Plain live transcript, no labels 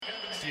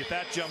See if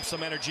that jumps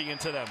some energy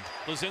into them.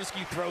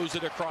 Lazinski throws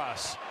it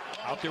across.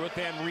 Out there with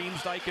Van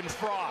Riemsdyk and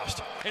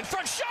Frost. In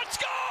front, shot,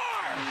 score!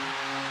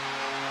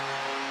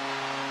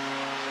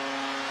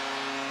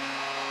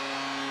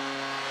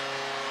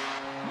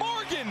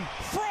 Morgan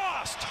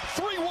Frost,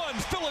 3-1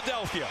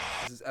 Philadelphia.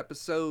 This is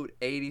episode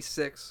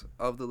 86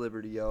 of the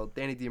Liberty Yell.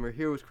 Danny Deemer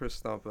here with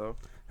Chris Stumpo.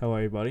 How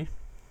are you, buddy?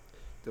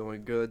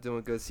 Doing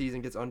good.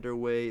 Season gets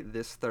underway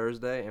this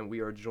Thursday, and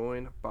we are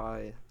joined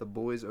by the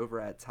boys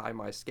over at Tie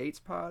My Skates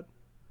Pod.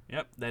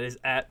 Yep, that is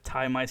at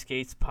Tie My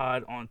Skates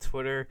Pod on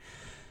Twitter.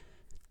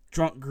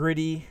 Drunk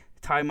Gritty,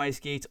 Tie My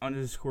Skates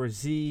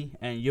 _Z,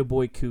 and your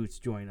boy Coots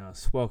join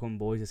us. Welcome,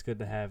 boys. It's good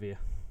to have you.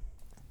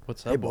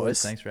 What's up,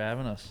 boys? Thanks for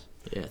having us.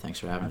 Yeah, thanks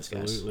for having us,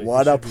 guys.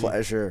 What a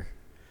pleasure.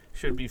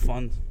 Should be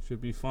fun.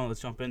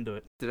 Let's jump into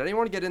it. Did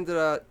anyone get into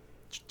that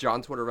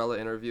John Tortorella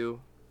interview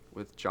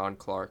with John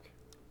Clark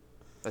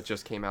that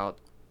just came out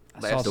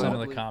last I saw some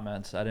week? of the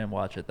comments. I didn't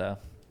watch it, though.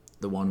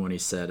 The one when he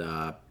said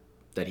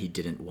that he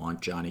didn't want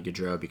Johnny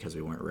Gaudreau because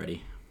we weren't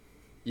ready.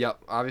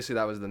 Yep, obviously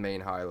that was the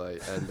main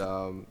highlight.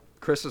 And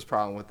Chris's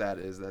problem with that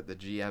is that the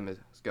GM is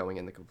going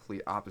in the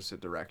complete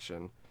opposite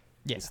direction.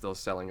 Yeah. He's still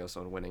selling us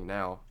on winning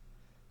now.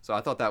 So I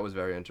thought that was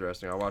very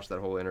interesting. I watched that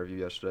whole interview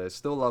yesterday.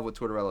 Still love what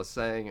Tortorella's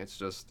saying. It's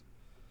just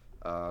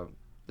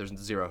there's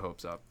zero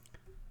hopes up.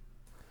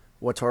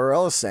 What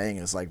Tortorella's saying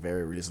is like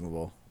very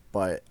reasonable,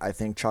 but I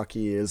think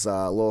Chucky is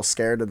a little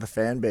scared of the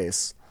fan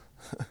base.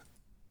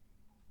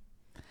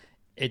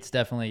 It's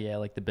definitely,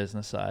 like the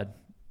business side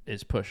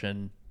is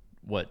pushing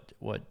what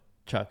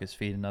Chuck is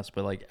feeding us.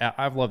 But, like,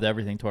 I've loved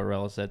everything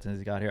Tortorella said since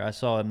he got here. I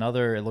saw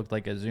another, it looked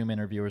like a Zoom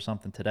interview or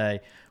something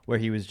today, where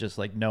he was just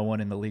like, no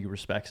one in the league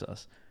respects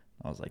us.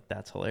 I was like,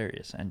 that's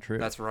hilarious and true.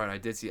 That's right. I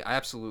did see. I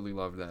absolutely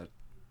loved that.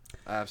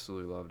 I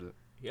absolutely loved it.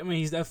 I mean,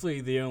 he's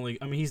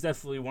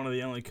definitely one of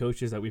the only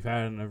coaches that we've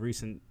had in a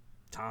recent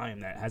time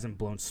that hasn't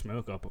blown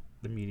smoke up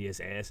the media's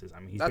asses. I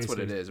mean, that's what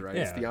it is, right?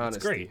 Yeah, it's the honesty.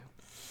 It's great.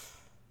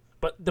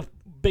 But the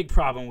big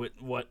problem with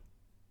what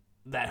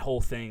that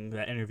whole thing,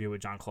 that interview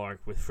with John Clark,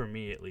 for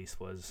me at least,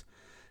 was,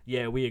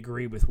 yeah, we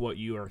agree with what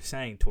you are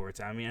saying towards.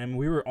 I mean,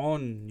 we were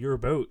on your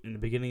boat in the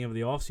beginning of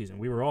the offseason.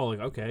 We were all like,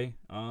 okay,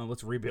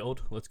 let's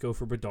rebuild. Let's go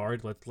for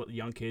Bedard. Let's let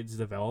young kids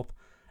develop.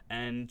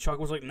 And Chuck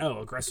was like,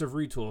 no, aggressive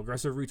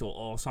retool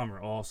all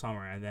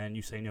summer. And then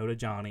you say no to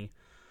Johnny.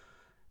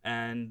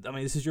 And, I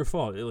mean, this is your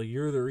fault. Like,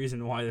 you're the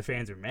reason why the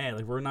fans are mad.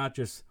 Like,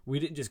 we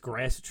didn't just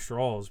grasp at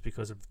straws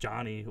because of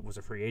Johnny was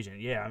a free agent.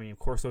 Yeah, I mean, of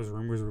course those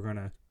rumors were going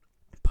to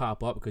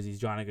pop up because he's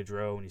Johnny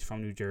Gaudreau and he's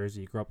from New Jersey.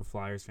 He grew up a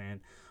Flyers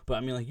fan. But,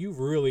 I mean, like, you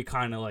really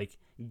kind of, like,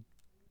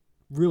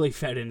 really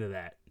fed into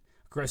that.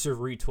 Aggressive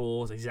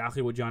retool is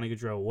exactly what Johnny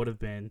Gaudreau would have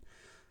been.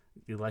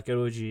 You let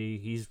go to G.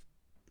 He's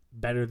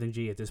better than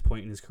G at this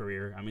point in his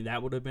career. I mean,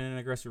 that would have been an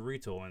aggressive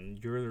retool,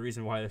 and you're the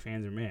reason why the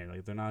fans are mad.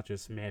 Like, they're not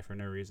just mad for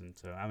no reason.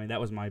 So, I mean,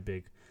 that was my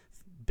big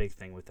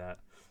thing with that.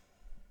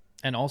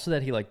 And also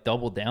that he, like,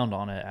 doubled down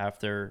on it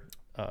after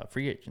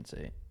free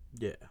agency.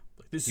 Yeah.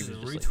 Like, this is a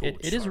retool.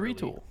 Like, it is a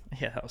retool.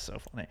 Yeah, that was so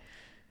funny.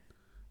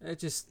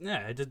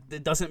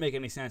 It doesn't make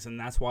any sense, and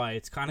that's why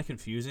it's kind of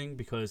confusing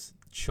because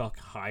Chuck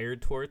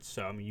hired Torts,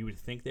 so, I mean, you would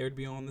think they would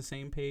be on the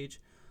same page.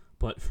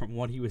 But from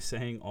what he was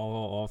saying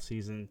all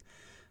offseason,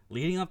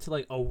 leading up to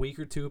like a week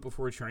or two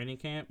before training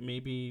camp,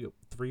 maybe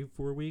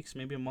 3-4 weeks,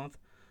 maybe a month.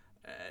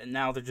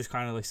 Now they're just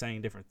kind of like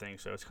saying different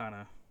things. So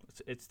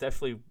it's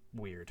definitely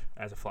weird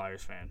as a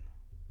Flyers fan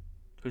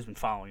who's been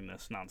following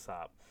this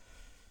nonstop.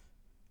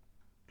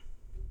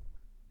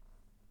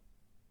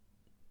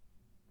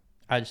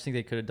 I just think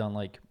they could have done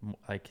like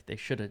they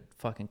should have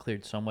fucking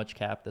cleared so much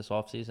cap this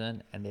offseason,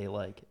 and they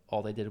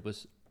all they did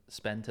was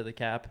spend to the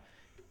cap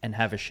and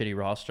have a shitty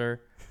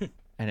roster,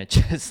 and it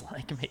just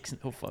like makes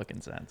no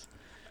fucking sense.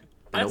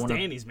 That's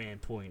Danny's main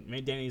point.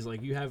 Danny's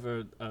like, you have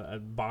a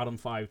bottom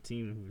 5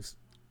 team who's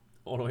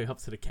all the way up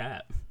to the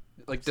cap.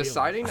 Like,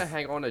 deciding to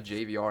hang on to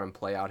JVR and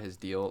play out his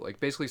deal, like,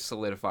 basically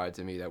solidified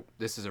to me that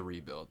this is a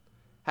rebuild.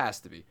 Has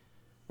to be.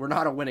 We're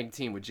not a winning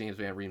team with James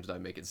Van Riemsdyk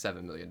making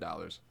 $7 million.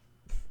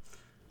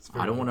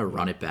 I don't want to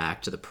run it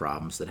back to the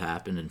problems that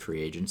happened in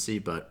free agency,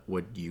 but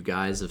would you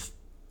guys have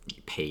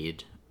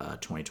paid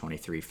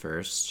 2023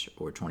 first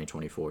or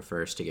 2024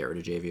 first to get rid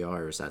of JVR,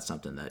 or is that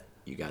something that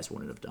you guys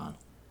wouldn't have done?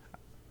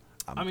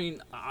 I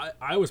mean,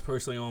 I was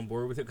personally on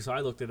board with it because I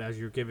looked at it as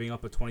you're giving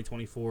up a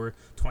 2024,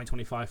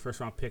 2025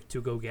 first-round pick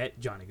to go get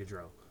Johnny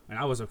Gaudreau, and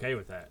I was okay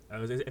with that.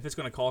 If it's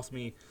going to cost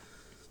me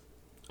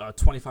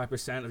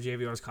 25% of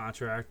JVR's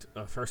contract,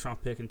 a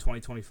first-round pick in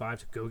 2025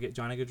 to go get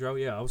Johnny Gaudreau,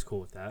 yeah, I was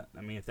cool with that.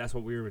 I mean, if that's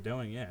what we were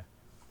doing, yeah.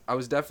 I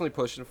was definitely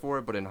pushing for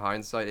it, but in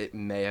hindsight, it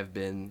may have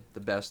been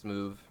the best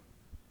move,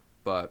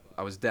 but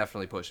I was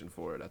definitely pushing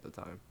for it at the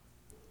time.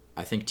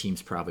 I think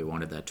teams probably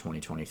wanted that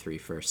 2023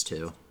 first,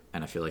 too.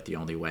 And I feel like the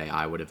only way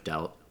I would have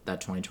dealt that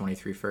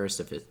 2023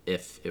 first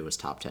if it was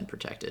top 10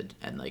 protected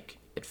and like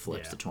it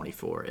flips to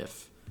 24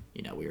 if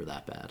we were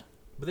that bad.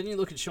 But then you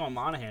look at Sean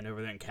Monahan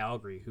over there in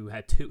Calgary, who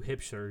had 2 hip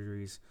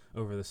surgeries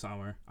over the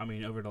summer. I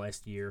mean, over the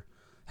last year.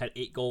 had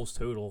 8 goals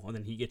total, and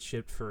then he gets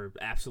shipped for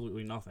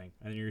absolutely nothing.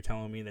 And you're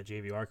telling me that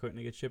JVR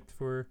couldn't get shipped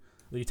for?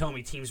 You're telling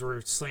me teams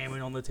were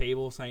slamming on the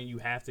table saying you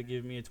have to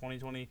give me a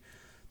 2023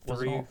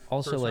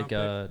 also first like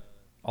round pick?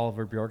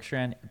 Oliver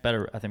Bjorkstrand,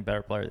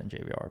 better player than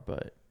JVR,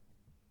 but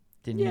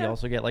didn't he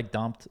also get like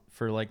dumped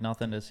for like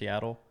nothing to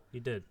Seattle? He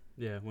did,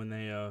 yeah. When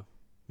they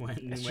went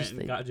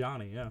and got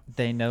Johnny, yeah.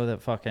 They know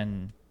that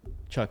fucking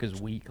Chuck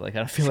is weak. Like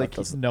I feel like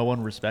no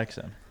one respects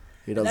him.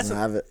 He doesn't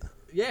have it.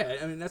 Yeah,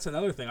 I mean that's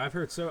another thing I've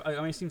heard.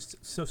 It seems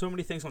so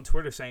many things on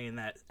Twitter saying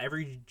that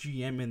every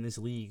GM in this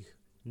league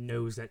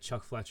knows that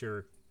Chuck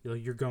Fletcher,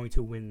 you're going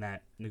to win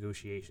that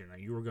negotiation.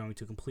 Like, you are going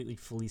to completely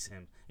fleece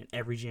him, and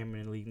every GM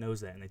in the league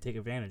knows that, and they take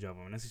advantage of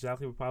him. And that's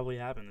exactly what probably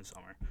happened this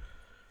summer.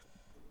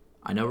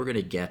 I know we're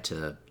gonna get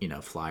to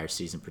Flyer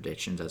season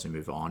predictions as we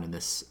move on in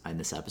this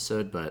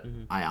episode, but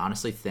I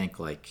honestly think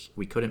like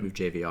we couldn't move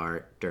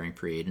JVR during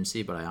free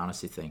agency, but I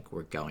honestly think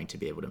we're going to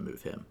be able to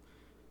move him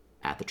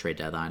at the trade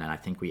deadline, and I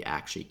think we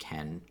actually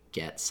can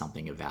get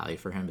something of value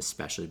for him,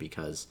 especially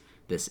because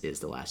this is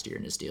the last year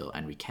in his deal,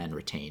 and we can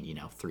retain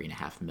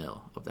 $3.5 million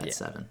of that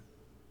 7.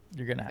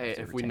 You're gonna have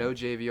to. If we know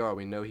JVR,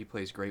 we know he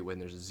plays great when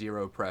there's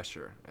zero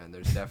pressure, and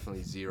there's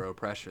definitely zero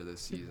pressure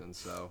this season.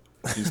 So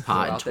he's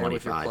potting out there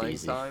with your 25 playing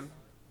easy. time.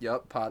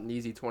 Yep, potting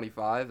easy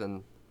 25,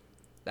 and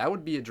that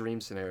would be a dream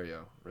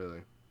scenario,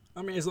 really.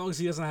 I mean, as long as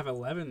he doesn't have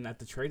 11 at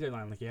the trade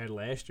deadline like he had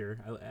last year,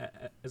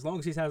 as long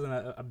as he's having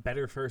a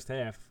better first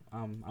half,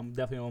 I'm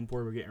definitely on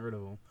board with getting rid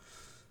of him.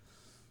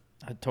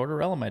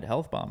 Tortorella might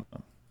health bomb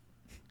him.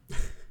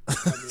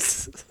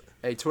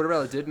 Hey,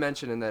 Tortorella did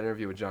mention in that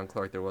interview with John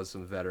Clark there was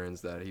some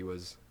veterans that he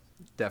was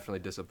definitely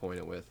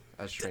disappointed with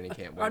as training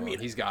camp went on.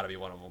 He's got to be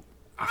one of them.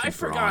 I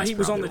forgot he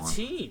was on the probably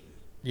team.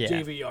 Yeah,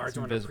 JVR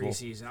during the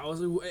preseason. I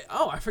was like,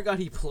 I forgot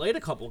he played a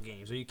couple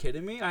games. Are you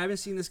kidding me? I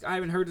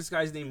haven't heard this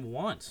guy's name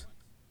once.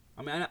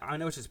 I mean, I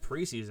know it's just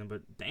preseason,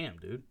 but damn,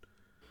 dude.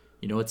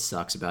 You know what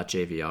sucks about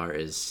JVR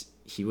is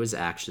he was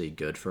actually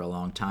good for a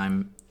long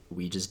time.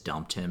 We just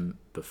dumped him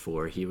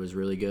before he was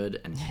really good,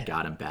 and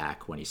got him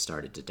back when he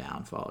started to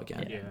downfall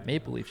again. Yeah.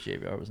 Maple Leafs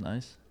JVR was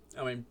nice.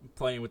 I mean,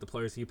 playing with the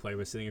players he played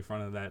with, sitting in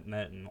front of that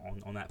net and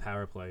on that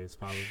power play is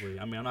probably.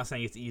 I mean, I'm not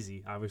saying it's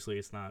easy. Obviously,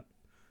 it's not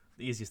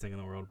the easiest thing in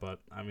the world, but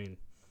I mean,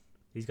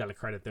 he's got to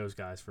credit those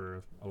guys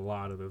for a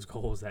lot of those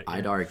goals that year.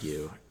 I'd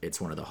argue it's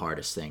one of the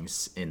hardest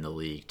things in the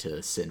league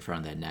to sit in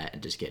front of that net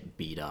and just get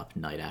beat up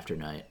night after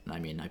night. I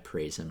mean, I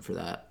praise him for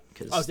that.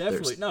 Because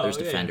there's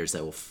defenders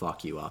that will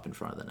fuck you up in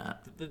front of the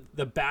net.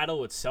 The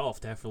battle itself,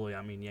 definitely.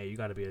 I mean, you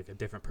got to be like a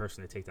different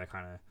person to take that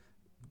kind of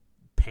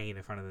pain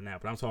in front of the net.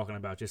 But I'm talking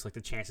about just like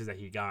the chances that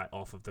he got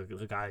off of the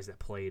guys that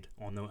played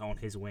on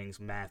his wings.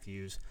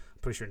 Matthews,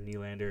 I'm pretty sure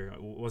Nylander.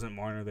 Wasn't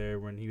Marner there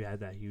when he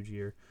had that huge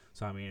year?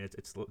 So I mean,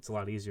 it's a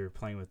lot easier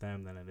playing with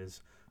them than it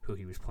is who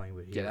he was playing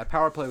with here. Yeah, that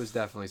power play was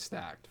definitely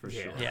stacked for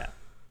sure. Yeah.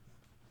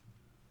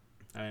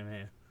 I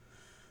mean,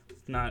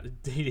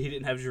 he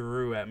didn't have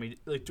Giroux at me.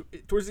 Like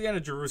towards the end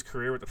of Giroux's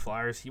career with the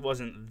Flyers, he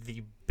wasn't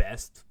the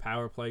best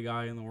power play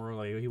guy in the world.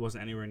 Like he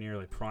wasn't anywhere near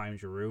like prime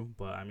Giroux,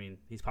 but I mean,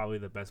 he's probably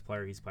the best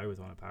player he's played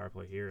with on a power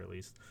play here at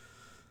least.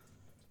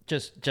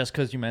 Just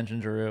because you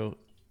mentioned Giroux,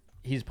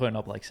 he's putting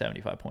up like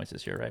 75 points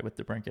this year, right, with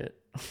DeBrincat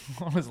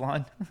on his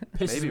line.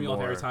 Pisses me off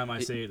every time I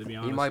say it, to be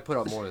honest. He might put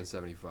up more than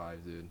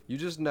 75, dude. You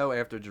just know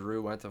after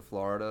Giroux went to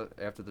Florida,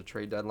 after the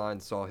trade deadline,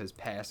 saw his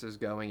passes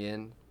going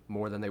in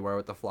more than they were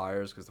with the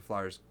Flyers because the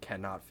Flyers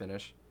cannot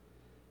finish.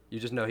 You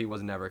just know he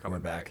was never coming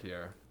back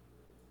here.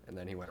 And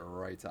then he went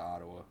right to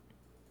Ottawa.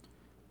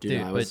 Dude,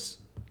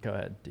 go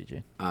ahead,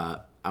 DJ.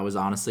 I was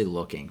honestly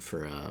looking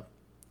for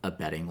a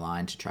betting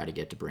line to try to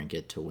get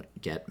DeBrincat to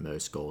get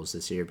most goals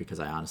this year because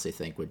I honestly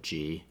think with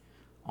G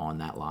on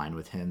that line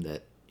with him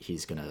that he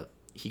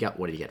got,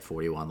 what did he get,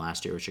 41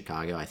 last year with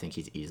Chicago? I think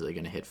he's easily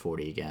going to hit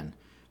 40 again,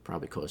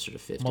 probably closer to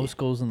 50. Most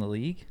goals in the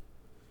league?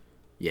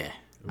 Yeah.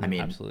 I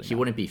mean, he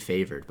wouldn't be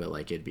favored, but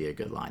like it'd be a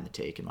good line to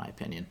take in my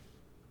opinion.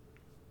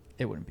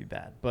 It wouldn't be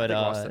bad. But I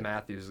think Austin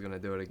Matthews is going to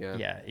do it again.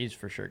 Yeah, he's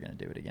for sure going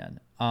to do it again.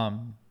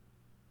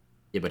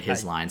 Yeah, but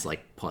his line's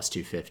like plus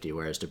 250,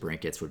 whereas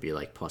DeBrincat's would be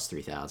like plus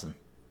 3,000.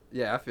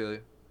 Yeah, I feel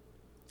you.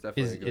 It's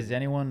definitely is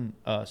anyone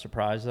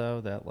surprised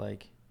though that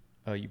like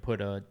you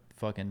put a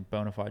fucking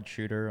bona fide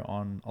shooter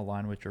on a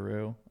line with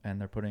Giroux and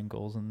they're putting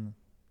goals in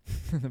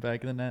the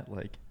back of the net?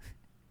 Like,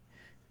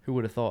 who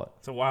would have thought?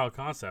 It's a wild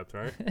concept,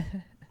 right?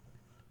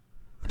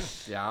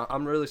 Yeah,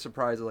 I'm really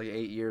surprised at like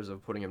 8 years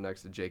of putting him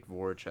next to Jake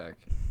Voracek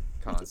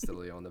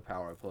constantly on the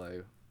power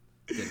play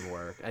didn't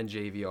work. And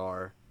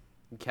JVR,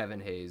 Kevin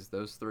Hayes,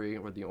 those three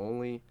were the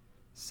only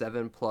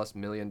 $7+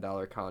 million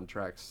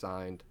contracts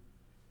signed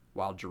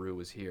while Giroux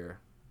was here.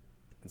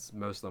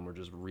 Most of them were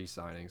just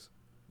re-signings.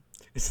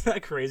 Isn't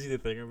that crazy to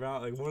think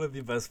about? Like, one of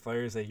the best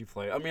players that he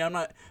played. I mean, I'm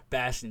not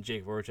bashing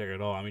Jake Voracek at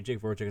all. I mean,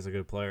 Jake Voracek is a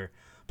good player.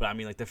 But, I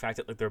mean, like, the fact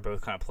that like they're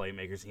both kind of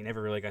playmakers, he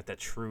never really got that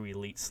true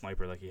elite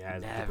sniper like he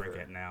has with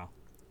DeBrincat now.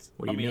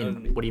 What do you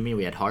mean? What do you mean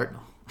we had Hart?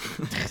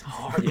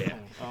 Hard, yeah.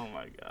 Oh,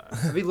 my God.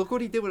 I mean, look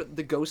what he did with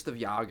the ghost of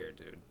Yager,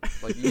 dude.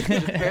 Like, you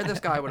just pair this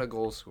guy with a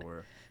goal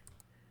scorer.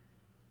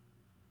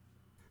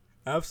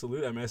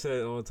 Absolutely. I mean, I say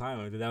it all the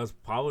time. That was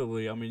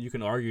probably, I mean, you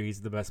can argue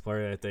he's the best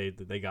player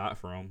that they got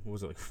from him. What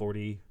was it, like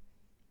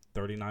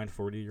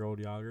 40-year-old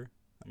Yager?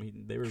 I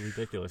mean, they were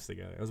ridiculous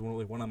together. It was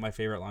one of my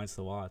favorite lines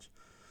to watch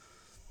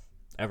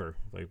ever,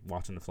 like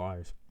watching the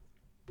Flyers.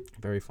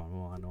 Very fun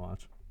line to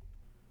watch.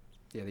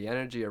 Yeah, the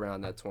energy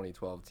around that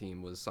 2012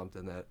 team was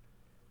something that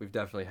we've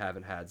definitely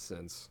haven't had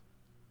since.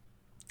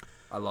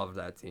 I love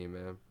that team,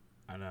 man.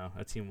 I know.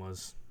 That team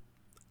was...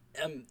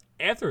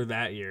 after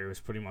that year, it was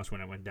pretty much when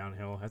it went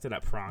downhill. After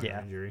that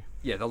Pronger injury.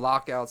 Yeah, the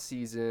lockout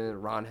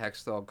season, Ron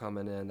Hextall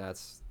coming in,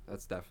 that's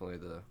definitely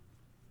the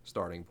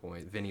starting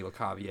point. Vinny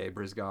LeCavier,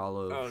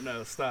 Brizgalov. Oh,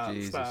 no, stop.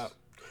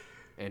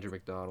 Andrew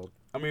McDonald.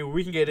 I mean,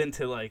 we can get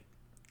into, like,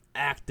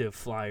 active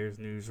Flyers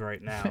news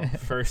right now.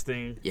 First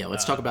thing. Yeah,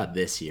 let's talk about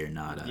this year,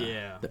 not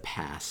the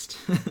past.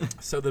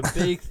 So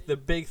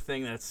the big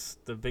thing that's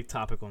the big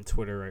topic on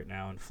Twitter right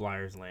now in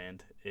Flyers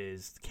land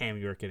is Cam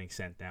York getting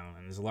sent down,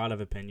 and there's a lot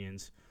of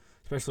opinions,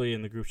 especially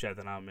in the group chat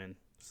that I'm in.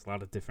 There's a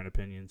lot of different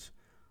opinions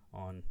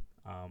on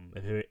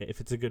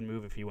if it's a good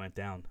move if he went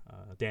down.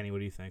 Danny, what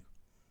do you think?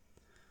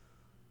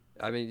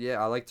 I mean,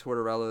 yeah, I like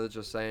Tortorella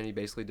just saying he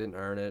basically didn't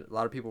earn it. A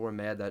lot of people were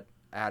mad that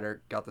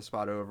Adder got the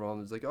spot over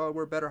him. It's like, oh,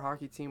 we're a better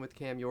hockey team with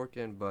Cam York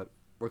in, but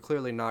we're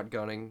clearly not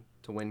gunning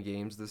to win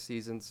games this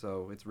season,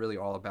 so it's really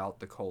all about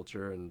the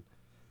culture and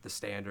the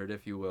standard,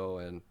 if you will,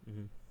 and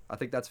I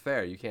think that's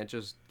fair. You can't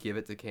just give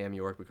it to Cam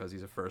York because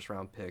he's a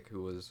first-round pick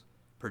who was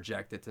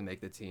projected to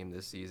make the team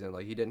this season.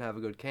 Like, he didn't have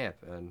a good camp,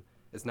 and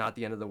it's not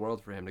the end of the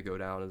world for him to go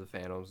down to the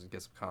Phantoms and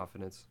get some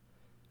confidence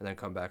and then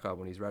come back up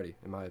when he's ready,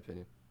 in my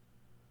opinion.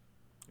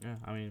 Yeah,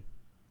 I mean,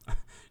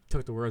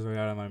 took the words right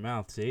out of my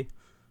mouth, see?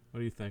 What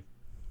do you think?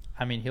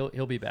 I mean,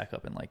 he'll be back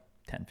up in like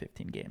 10,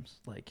 15 games.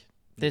 Like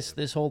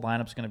this whole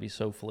lineup's going to be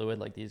so fluid.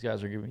 Like these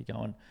guys are going to be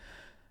going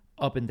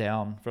up and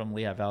down from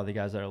Lehigh Valley, the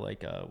guys that are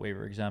like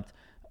waiver exempt.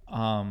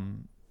 Yeah,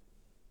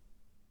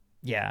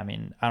 I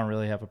mean, I don't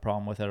really have a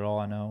problem with it at all.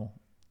 I know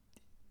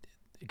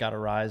it got a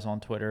rise on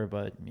Twitter,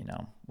 but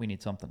we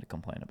need something to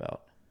complain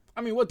about.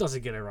 I mean, what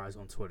doesn't get a rise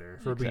on Twitter?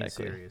 If we're being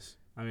serious.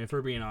 I mean, if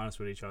we're being honest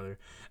with each other,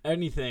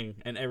 anything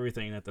and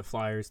everything that the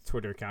Flyers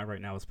Twitter account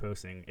right now is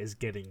posting is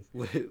getting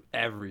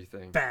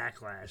everything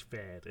backlash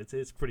bad.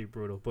 It's pretty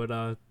brutal.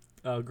 But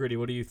Gritty,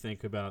 what do you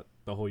think about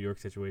the whole York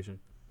situation?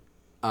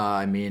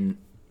 I mean,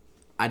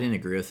 I didn't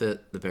agree with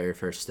it. The very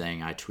first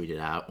thing I tweeted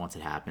out once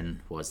it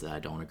happened was that I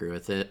don't agree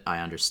with it. I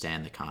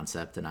understand the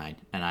concept, and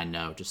I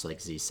know, just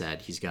like Z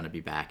said, he's going to be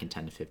back in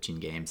 10 to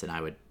 15 games, and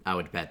I would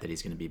bet that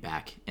he's going to be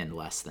back in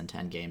less than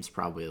 10 games,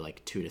 probably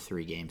like 2 to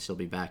 3 games he'll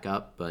be back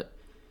up. But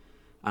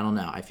I don't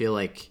know. I feel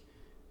like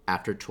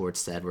after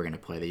Torts said we're going to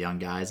play the young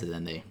guys, and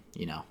then they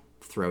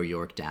throw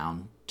York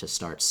down to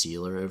start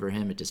Sealer over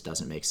him, it just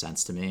doesn't make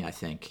sense to me. I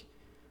think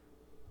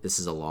this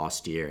is a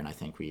lost year, and I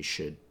think we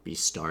should be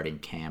starting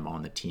Cam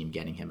on the team,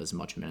 getting him as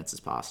much minutes as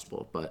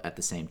possible. But at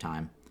the same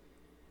time,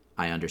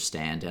 I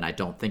understand, and I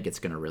don't think it's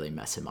going to really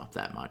mess him up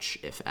that much,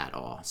 if at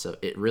all. So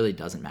it really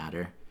doesn't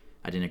matter.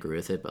 I didn't agree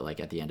with it, but like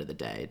at the end of the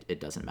day,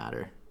 it doesn't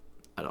matter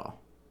at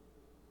all.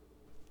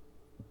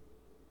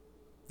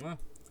 Well,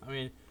 I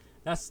mean,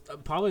 that's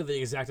probably the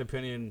exact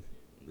opinion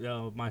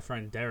my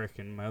friend Derek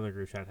in my other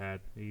group chat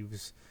had. He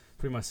was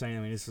pretty much saying,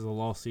 I mean, this is a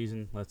lost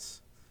season.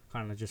 Let's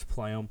kind of just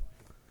play him.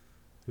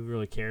 Who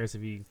really cares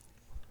if he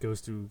goes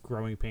through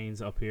growing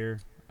pains up here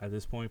at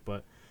this point?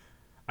 But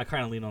I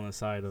kind of lean on the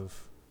side of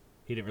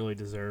he didn't really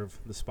deserve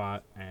the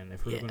spot. And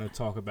if we're going to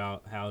talk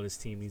about how this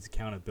team needs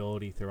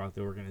accountability throughout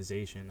the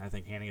organization, I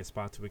think handing a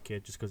spot to a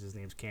kid just because his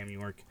name's Cam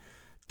York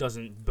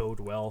doesn't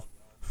bode well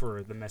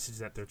for the message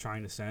that they're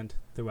trying to send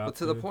throughout. But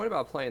to the point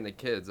about playing the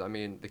kids, I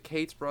mean, the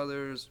Cates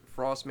brothers,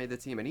 Frost made the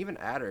team, and even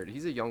Adder,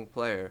 he's a young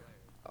player.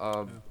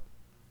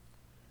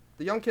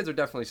 The young kids are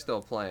definitely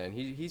still playing.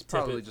 He's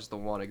probably just the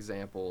one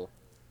example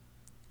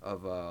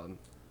of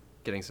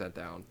getting sent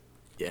down.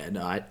 Yeah,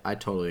 no, I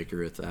totally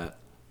agree with that.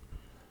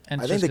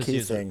 And I think the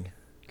key thing...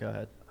 Go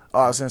ahead.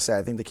 Oh, I was going to say,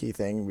 I think the key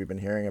thing we've been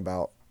hearing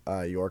about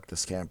York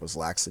this camp was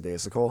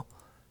lackadaisical.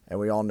 And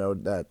we all know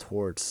that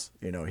Torts,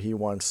 he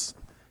wants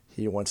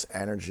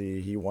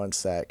energy. He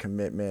wants that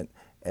commitment.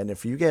 And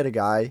if you get a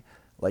guy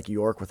like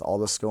York with all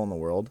the skill in the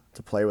world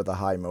to play with a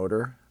high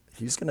motor,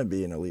 he's going to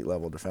be an elite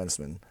level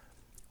defenseman.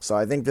 So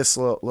I think this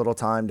little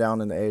time down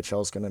in the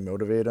AHL is going to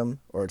motivate him,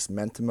 or it's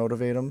meant to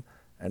motivate him,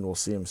 and we'll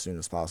see him as soon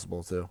as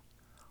possible too.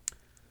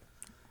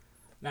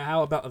 Now,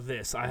 how about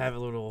this? I have a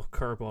little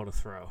curveball to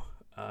throw.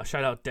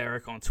 Shout out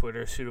Derek on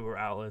Twitter, Suitable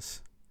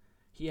Atlas.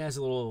 He has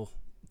a little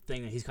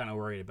thing that he's kind of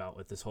worried about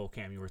with this whole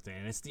Cam York thing,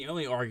 and it's the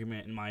only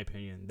argument, in my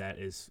opinion, that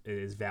is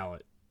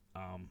valid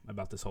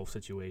about this whole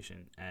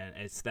situation, and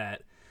it's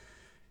that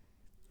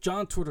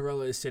John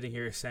Tortorella is sitting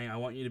here saying, I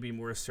want you to be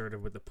more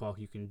assertive with the puck.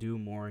 You can do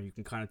more. You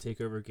can kind of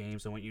take over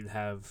games. I want you to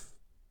have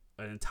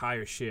an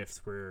entire shift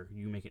where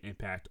you make an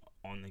impact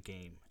on the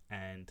game.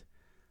 And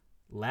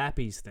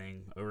Lappy's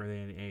thing over there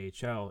in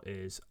the AHL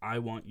is, I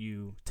want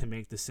you to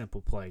make the simple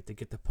play, to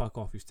get the puck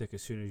off your stick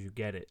as soon as you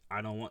get it.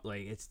 I don't want,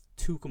 it's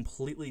two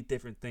completely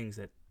different things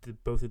that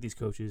both of these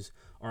coaches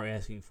are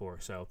asking for.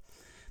 So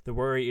The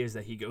worry is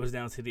that he goes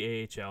down to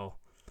the AHL.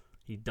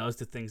 He does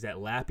the things that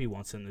Lappy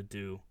wants him to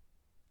do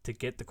to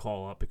get the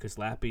call up, because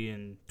Lappy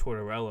and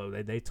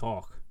Tortorella, they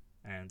talk,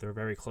 and they're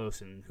very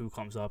close in who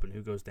comes up and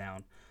who goes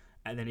down.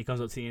 And then he comes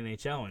up to the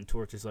NHL, and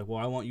Torch is like, well,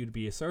 I want you to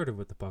be assertive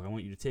with the puck. I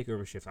want you to take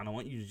over shifts. I don't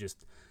want you to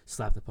just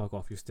slap the puck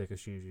off your stick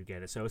as soon as you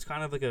get it. So it's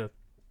kind of like a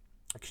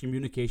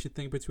communication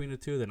thing between the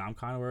two that I'm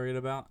kind of worried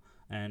about.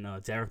 And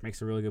Derek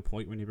makes a really good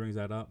point when he brings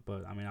that up.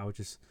 But, I mean, I was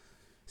just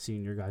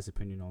seeing your guys'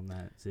 opinion on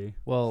that. See?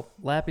 Well,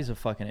 Lappy's a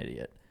fucking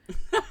idiot.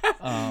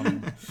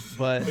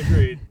 But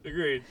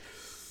Agreed.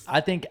 I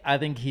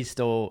think he's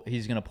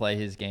gonna play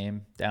his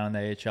game down in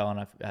the AHL,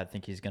 and I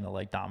think he's gonna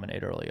like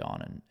dominate early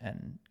on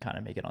and kind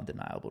of make it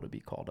undeniable to be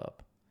called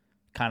up.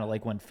 Kind of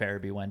like when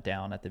Farabee went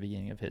down at the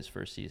beginning of his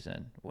first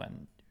season,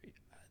 when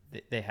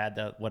they had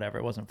the whatever,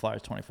 it wasn't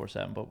Flyers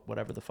 24/7, but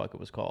whatever the fuck it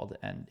was called,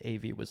 and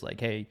AV was like,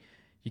 "Hey,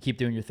 you keep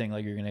doing your thing,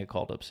 like you're gonna get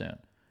called up soon."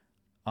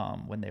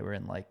 When they were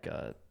in like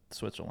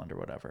Switzerland or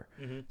whatever.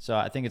 Mm-hmm. So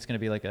I think it's gonna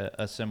be like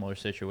a similar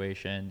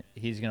situation.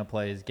 He's gonna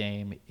play his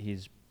game.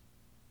 He's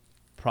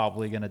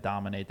probably going to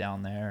dominate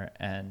down there,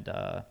 and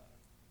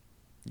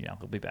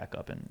he'll be back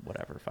up in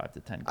whatever 5 to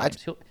 10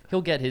 games.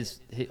 He'll get his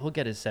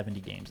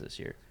 70 games this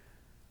year.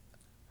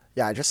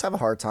 Yeah, I just have a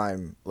hard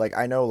time. Like,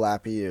 I know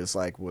Lappy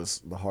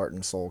was the heart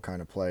and soul kind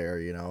of player.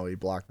 He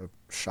blocked a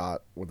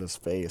shot with his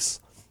face,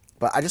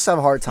 but I just have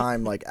a hard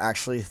time like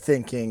actually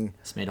thinking.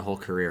 He's made a whole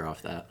career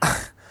off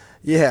that.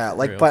 Yeah,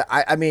 but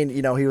I mean,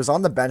 he was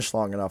on the bench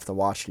long enough to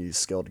watch these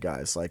skilled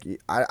guys. Like,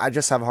 I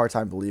just have a hard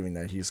time believing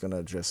that he's going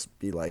to just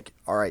be like,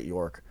 all right,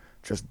 York,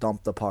 just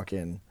dump the puck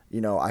in.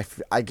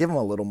 I give him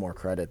a little more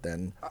credit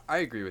than I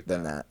agree with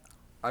that.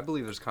 I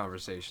believe there's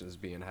conversations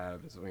being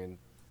had between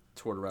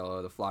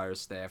Tortorella, the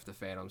Flyers staff, the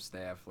Phantom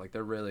staff. Like,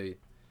 they're really,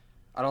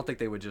 I don't think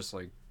they would just,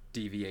 like,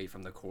 deviate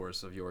from the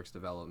course of York's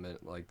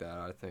development like that.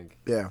 I think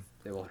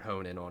they will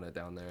hone in on it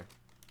down there.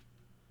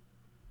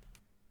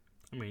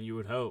 I mean, you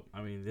would hope.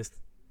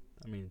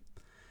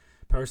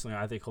 Personally,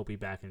 I think he'll be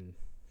back in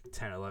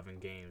 10, 11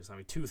 games.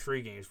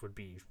 2-3 games would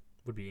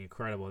be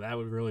incredible. That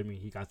would really mean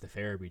he got the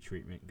Farabee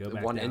treatment. Go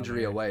back one down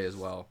injury there. away as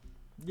well.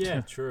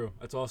 Yeah, true.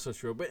 That's also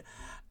true. But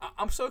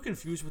I'm so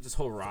confused with this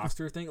whole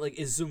roster thing. Like,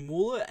 is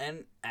Zamula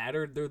and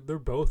Adder, they're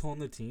both on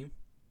the team?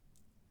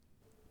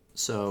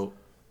 So,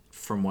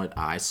 from what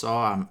I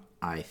saw,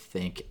 I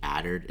think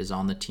Adder is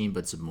on the team,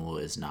 but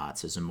Zamula is not.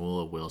 So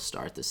Zamula will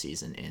start the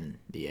season in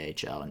the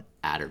AHL, and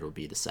Adder will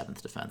be the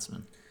 7th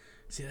defenseman.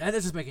 See, that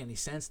doesn't make any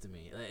sense to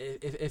me.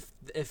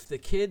 If the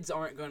kids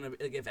aren't going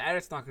to, if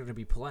Adder's not going to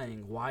be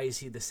playing, why is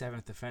he the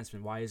 7th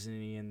defenseman? Why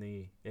isn't he in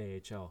the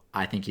AHL?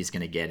 I think he's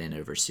going to get in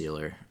over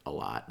Sealer a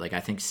lot. Like,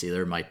 I think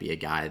Sealer might be a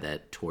guy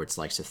that Torts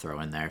likes to throw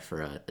in there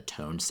for a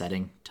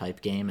tone-setting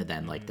type game, and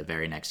then, like, the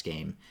very next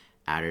game,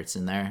 Adder's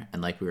in there.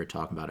 And like we were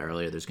talking about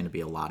earlier, there's going to be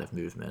a lot of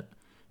movement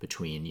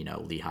between,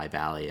 Lehigh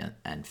Valley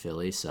and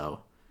Philly.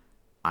 So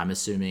I'm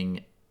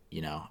assuming,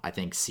 I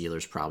think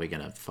Sealer's probably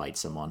going to fight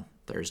someone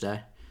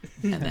Thursday.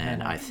 And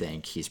then I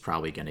think he's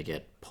probably going to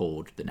get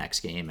pulled the next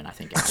game. And I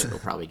think Adder will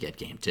probably get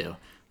game 2.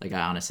 Like, I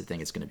honestly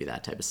think it's going to be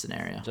that type of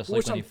scenario. Just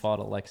like when he fought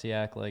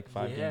Alexiak like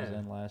 5 games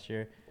in last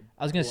year.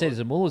 I was going to say,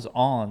 Zamula's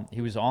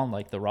he was on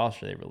like the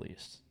roster they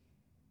released.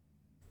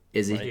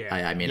 Is he? Right.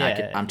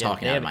 Yeah. I'm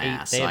talking out of my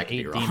ass, so I could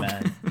be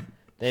wrong.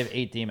 They have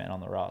 8 D-men on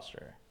the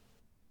roster.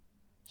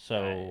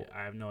 So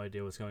I have no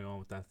idea what's going on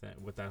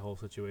with that whole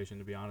situation,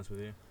 to be honest with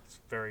you. It's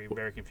very,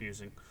 very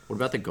confusing. What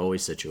about the goalie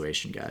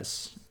situation,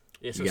 guys?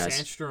 Yeah, so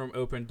Sandstrom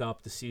opened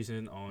up the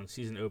season on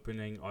season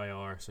opening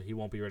IR, so he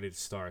won't be ready to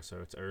start.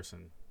 So it's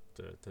Urson.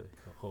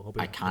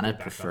 I kind of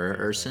prefer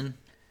Urson,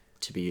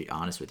 to be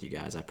honest with you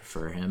guys. I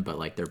prefer him, but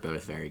like, they're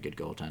both very good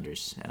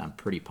goaltenders, and I'm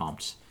pretty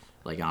pumped.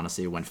 Like,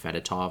 honestly, when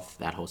Fedotov,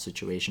 that whole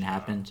situation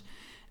happened,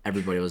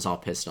 everybody was all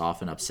pissed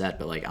off and upset.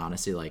 But like,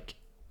 honestly, like,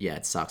 yeah,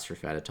 it sucks for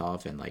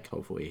Fedotov, and like,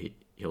 hopefully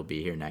he'll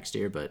be here next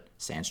year. But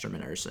Sandstrom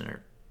and Urson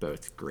are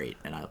both great,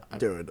 and I'm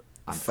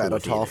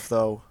Fedotov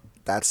though,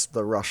 that's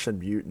the Russian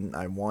mutant.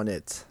 I want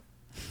it.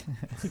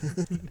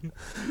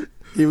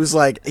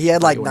 He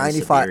had like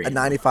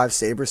 95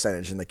 save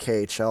percentage in the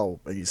KHL,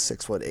 but he's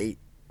 6'8".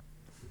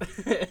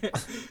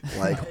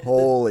 Like,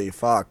 holy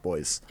fuck,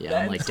 boys.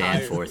 Yeah, like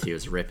Danforth, he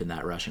was ripping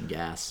that Russian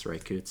gas,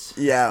 right, Coots?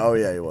 Yeah, oh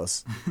yeah, he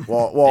was.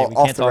 Well, we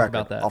off can't the talk record.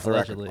 about that, Off the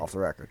allegedly.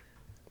 record.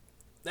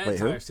 That Wait,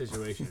 entire who?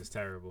 situation is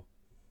terrible.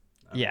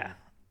 Yeah.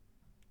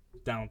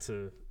 Down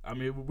to,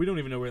 we don't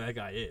even know where that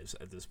guy is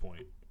at this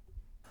point.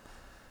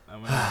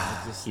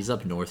 He's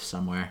up north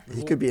somewhere.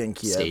 He could be in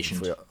Kiev,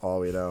 Stationed. all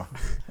we know.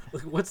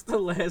 Like, what's the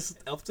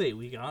last update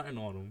we gotten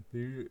on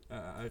him?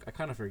 I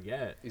kind of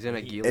forget. He's in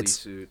a ghillie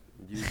suit.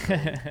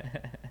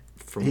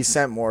 He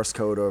sent Morse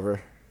code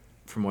over.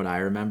 From what I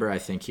remember, I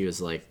think he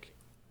was like,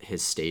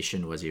 his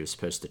station was he was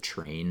supposed to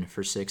train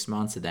for 6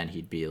 months, and then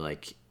he'd be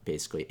like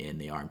basically in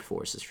the armed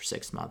forces for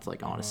 6 months,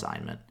 like on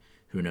assignment.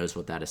 Who knows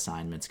what that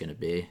assignment's going to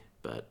be,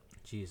 but...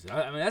 Jesus,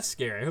 that's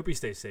scary. I hope he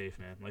stays safe,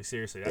 man. Like,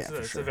 seriously,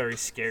 that's a very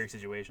scary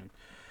situation.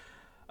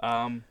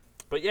 But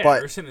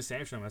Urson and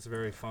Sandstrom, that's a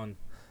very fun.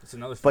 It's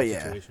another fun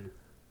situation.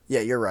 Yeah,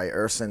 you're right.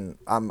 Urson,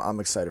 I'm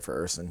excited for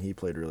Urson. He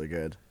played really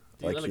good.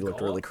 Did he Like, let he it looked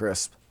go really up?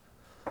 crisp.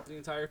 The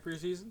entire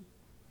preseason?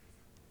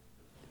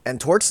 And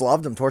Torts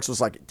loved him. Torts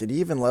was like, did he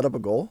even let up a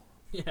goal?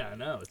 Yeah, I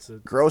know. It's a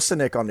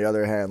Grosenick, on the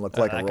other hand, looked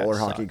like a that guy roller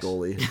hockey sucks.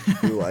 goalie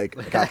who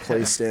like got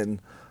placed in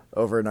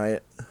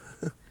overnight.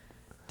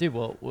 Dude,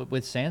 well,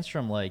 with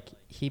Sandstrom, like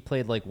he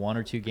played like 1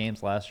 or 2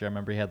 games last year. I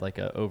remember he had like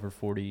a over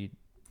 40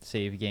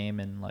 save game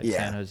in like Yeah.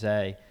 San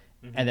Jose,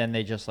 and then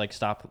they just like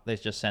stopped. They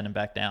just sent him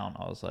back down.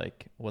 I was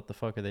like, what the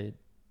fuck are they?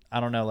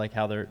 I don't know like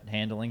how they're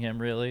handling him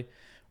really,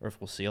 or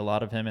if we'll see a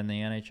lot of him in the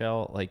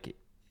NHL. Like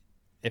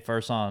if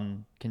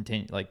Urson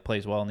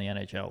plays well in the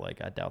NHL,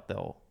 like I doubt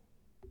they'll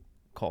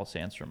call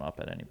Sandstrom up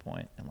at any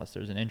point unless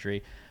there's an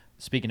injury.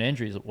 Speaking of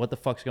injuries, what the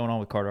fuck's going on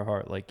with Carter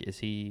Hart? Like, is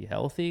he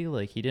healthy?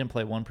 Like, he didn't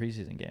play 1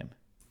 preseason game.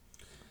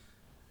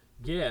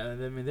 Yeah,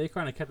 I mean, they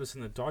kind of kept us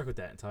in the dark with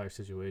that entire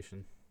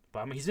situation. But,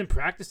 I mean, he's been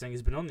practicing.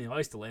 He's been on the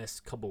ice the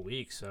last couple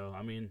weeks. So,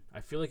 I mean,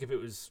 I feel like if it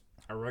was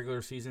a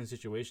regular season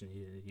situation,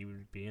 he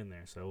would be in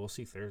there. So, we'll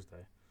see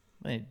Thursday.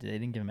 They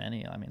didn't give him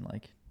any ice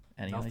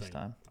Nothing.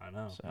 time. I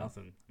know, So.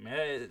 nothing.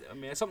 I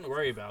mean, it's something to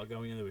worry about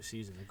going into a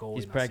season. The goalie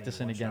He's not seeing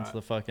practicing one against shot.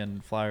 the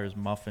fucking Flyers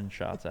muffin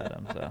shots at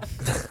him.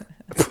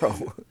 So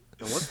Bro.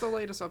 And what's the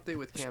latest update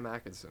with Cam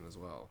Atkinson as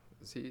well?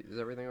 Is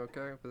everything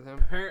okay with him?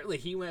 Apparently,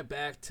 he went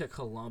back to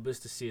Columbus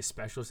to see a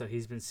specialist that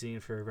he's been seeing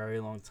for a very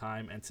long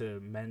time and to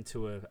mend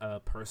to a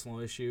personal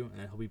issue, and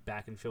then he'll be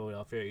back in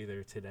Philadelphia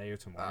either today or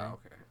tomorrow.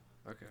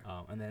 Okay.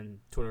 And then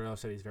Tortorella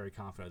said he's very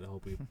confident that he'll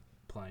be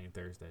playing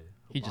Thursday.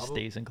 he just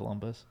Probably stays in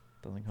Columbus,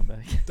 doesn't come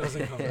back.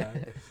 doesn't come back.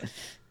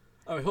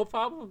 I mean, he'll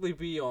probably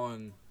be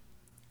on.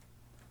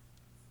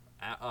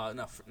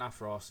 Not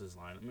Frost's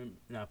line. I mean,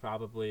 no,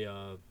 probably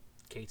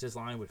Cates'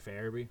 line with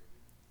Farabee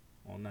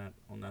on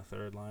that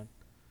third line,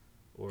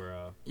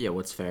 or Yeah,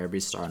 what's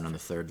Farabee starting on the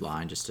third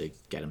line just to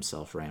get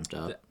himself ramped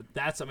up?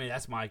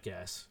 that's my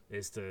guess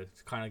is to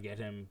kind of get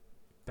him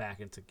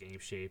back into game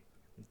shape.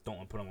 Don't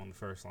want to put him on the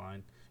first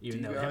line,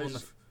 even Do though you him on the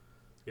guys-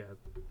 yeah.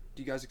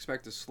 Do you guys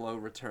expect a slow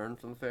return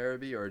from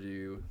Farabee, or do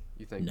you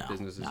think No,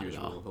 business as not at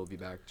usual? all. He'll be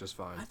back just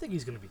fine. I think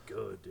he's gonna be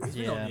good. Dude. He's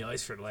been on Yeah. the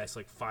ice for the last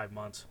like 5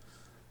 months.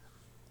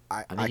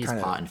 I think he's kind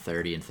of. potting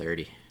 30 and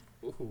 30.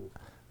 Ooh.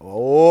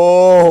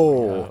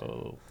 Oh.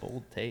 Oh,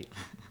 bold take.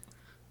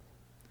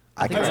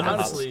 I think kind that's a of.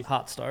 honestly-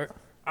 hot start.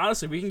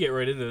 Honestly, we can get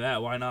right into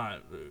that. Why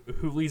not?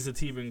 Who leads the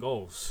team in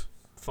goals?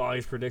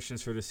 5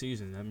 predictions for the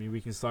season. I mean, we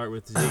can start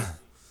with Z.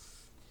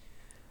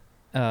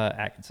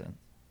 Atkinson.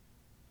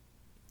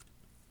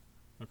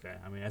 Okay,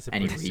 I mean that's a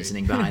Any pretty safe-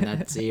 reasoning behind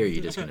that, Z, or are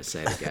you just going to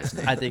say the guy's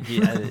name? I think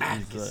he's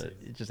Atkinson.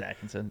 just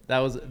Atkinson.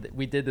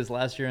 We did this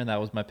last year, and that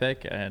was my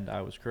pick, and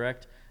I was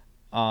correct.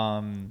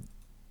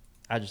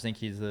 I just think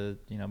he's the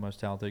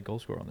most talented goal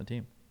scorer on the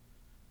team.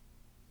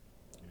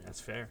 That's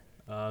fair.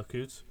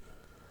 Coots.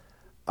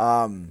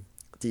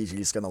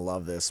 DG's gonna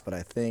love this, but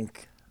I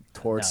think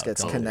Torts No,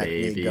 gets go, Connect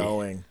Me baby.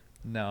 going.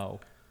 No.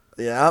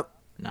 Yep.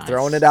 Nice.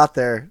 Throwing it out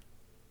there.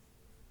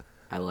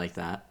 I like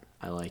that.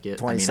 I like it.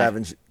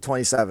 27.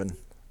 27.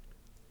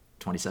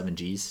 27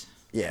 Gs.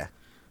 Yeah.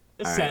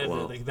 It All right, sounded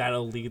well. like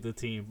that'll lead the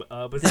team.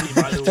 But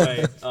see, by the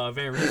way,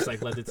 Van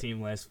Riemsdyk led the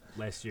team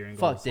last year in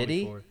goals. Fuck, did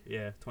he? 24.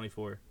 Yeah,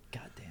 24.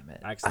 God damn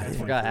it. Atkinson I had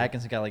forgot 24.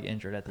 Atkinson got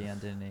injured at the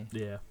end, didn't he?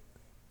 Yeah.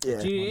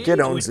 Yeah. Do you Get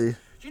know on, what- Z.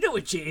 Do you know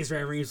what James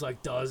Van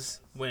Riemsdyk does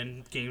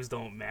when games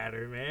don't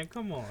matter, man?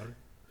 Come on.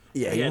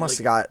 Yeah, He he had, must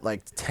have got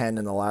like 10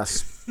 in the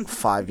last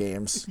 5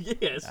 games.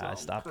 Yeah, I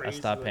stopped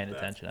crazy paying like that.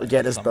 attention. To at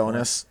get his some point.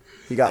 bonus.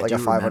 He got I like a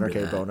do remember 500K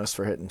that. bonus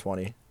for hitting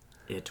 20.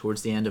 Yeah,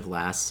 towards the end of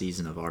last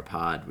season of our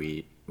pod,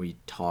 we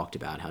talked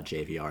about how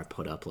JVR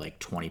put up like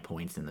 20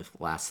 points in the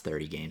last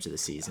 30 games of the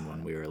season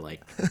when we were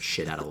like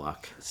shit out of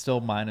luck. Still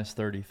minus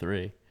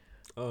 33.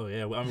 Oh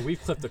yeah, well, I mean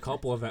we've clipped a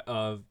couple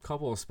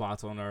of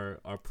spots on our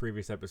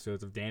previous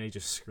episodes of Danny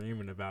just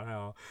screaming about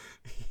how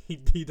he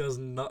does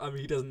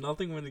he does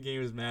nothing when the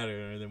games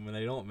matter, and then when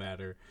they don't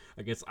matter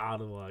against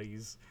Ottawa,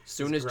 As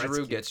soon as he's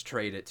Drew Gretzky. gets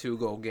traded,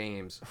 2-goal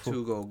games,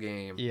 2-goal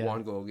game, Yeah.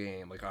 1-goal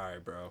game. Like, all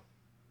right, bro.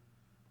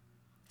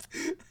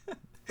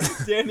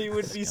 Danny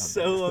would be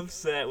so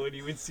upset when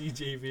he would see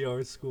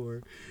JVR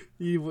score.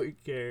 He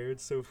wouldn't care.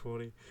 It's so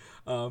funny.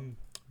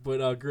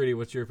 But Gritty,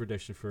 what's your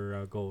prediction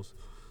for goals?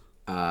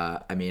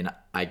 I mean,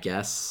 I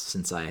guess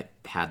since I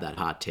had that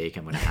hot take,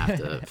 I'm going to have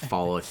to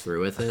follow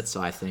through with it.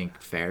 So I think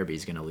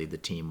Farabee's going to lead the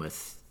team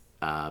with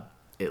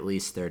at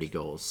least 30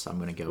 goals. So I'm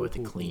going to go with a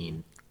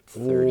clean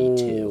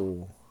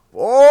 32.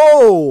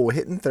 Whoa,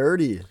 hitting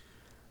 30.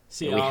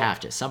 See, We have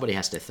to. Somebody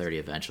has to 30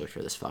 eventually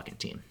for this fucking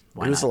team.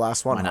 Why Who's not? the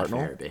last one, Why not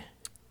Hartnell?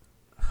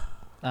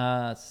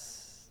 Farabee?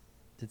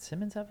 Did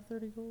Simmons have a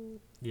 30 goal?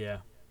 Yeah,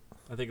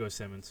 I think it was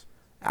Simmons.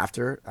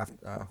 After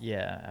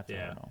Yeah, after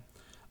Yeah.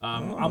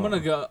 Arnold.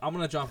 I'm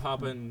gonna jump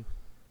hop in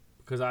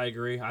because I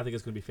agree. I think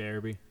it's gonna be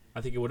Farabee.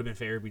 I think it would have been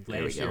Farabee There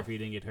we last year go. if he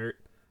didn't get hurt.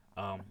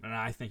 And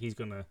I think he's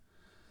gonna.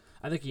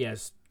 I think he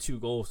has 2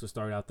 goals to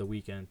start out the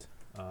weekend.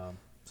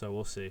 So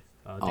we'll see.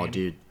 Oh, Danny?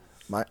 dude.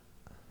 my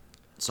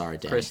Sorry,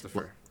 Danny.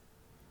 Christopher.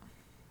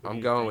 What do I'm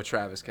you going think? with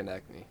Travis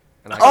Konechny.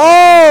 And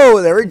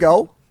Oh, there we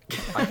go.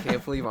 I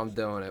can't believe I'm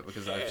doing it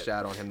because I've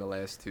shat on him the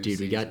last two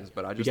seasons.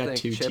 But I just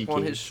think chip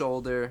on his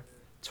shoulder,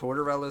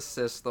 Tortorella's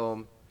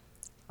system.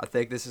 I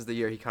think this is the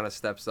year he kind of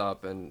steps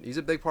up, and he's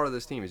a big part of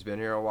this team. He's been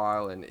here a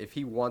while, and if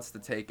he wants to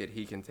take it,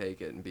 he can take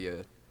it and be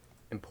a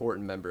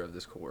important member of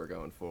this core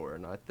going forward.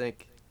 And I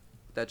think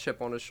that chip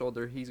on his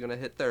shoulder, he's gonna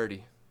hit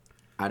 30.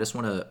 I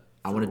want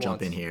to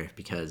jump in here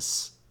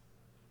because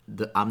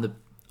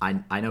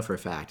I know for a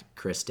fact,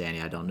 Chris, Danny,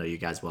 I don't know you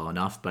guys well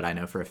enough, but I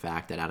know for a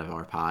fact that out of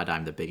our pod,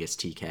 I'm the biggest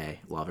TK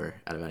lover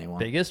out of anyone.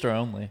 Biggest or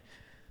only?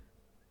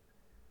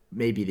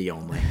 Maybe the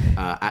only.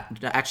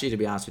 Actually, to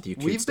be honest with you,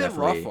 we've been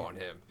rough on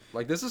him.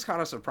 Like, this is kind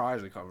of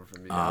surprising coming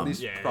from me. At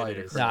least probably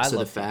to Chris. No, so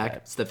the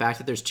fact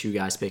that there's two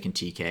guys picking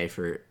TK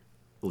for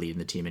leading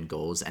the team in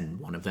goals and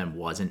one of them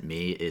wasn't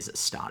me is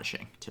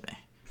astonishing to me.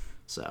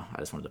 So I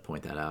just wanted to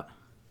point that out.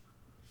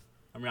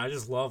 I mean, I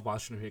just love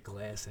watching him hit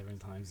glass 7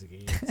 times a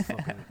game.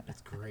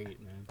 It's great,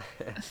 man.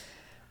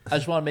 I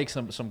just want to make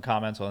some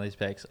comments on these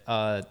picks.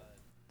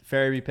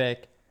 Farabee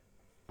pick,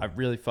 I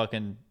really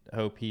fucking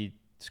hope he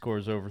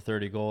scores over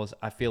 30 goals.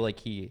 I feel like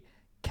he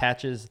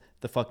catches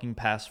the fucking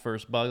pass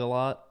first bug a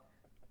lot,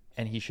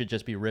 and he should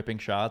just be ripping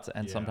shots,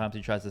 and sometimes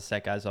he tries to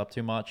set guys up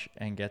too much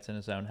and gets in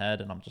his own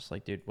head, and I'm just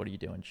like, dude, what are you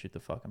doing? Shoot the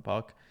fucking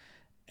puck.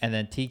 And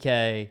then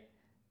TK,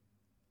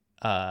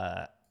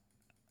 I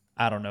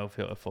don't know if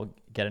he'll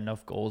get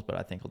enough goals, but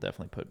I think he'll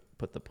definitely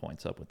put the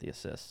points up with the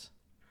assists.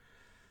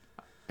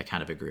 I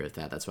kind of agree with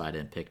that. That's why I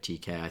didn't pick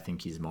TK. I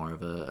think he's more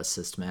of a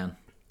assist man.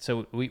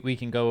 So we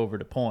can go over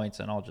to points,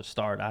 and I'll just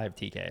start. I have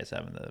TK as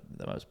having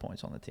the most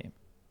points on the team.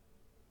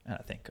 And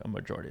I think a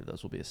majority of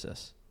those will be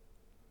assists,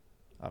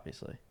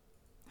 obviously.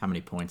 How many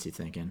points are you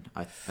thinking?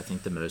 I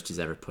think the most he's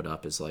ever put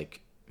up is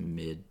like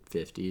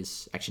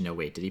mid-50s. Actually, no,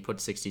 wait. Did he put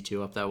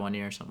 62 up that one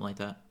year or something like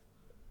that?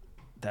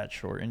 That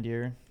shortened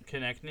year?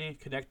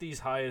 Konechny's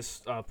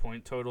highest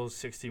point totals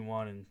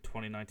 61 in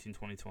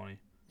 2019-2020.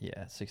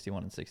 Yeah,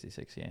 61 and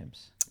 66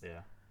 games.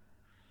 Yeah.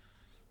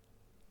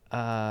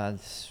 I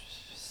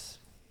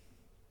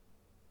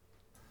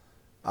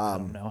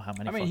don't know how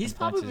many. I mean, he's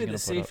probably the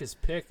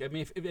safest pick. I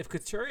mean, if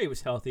Couturier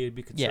was healthy, it'd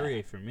be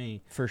Couturier for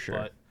me. For sure.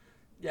 But,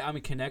 yeah, I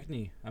mean,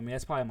 Konechny. I mean,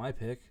 that's probably my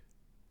pick.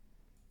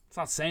 It's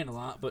not saying a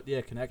lot, but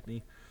yeah,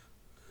 Konechny.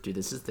 Dude,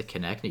 this is the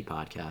Konechny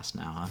podcast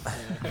now,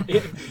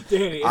 huh?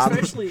 Danny,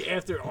 especially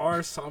after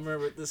our summer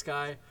with this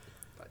guy.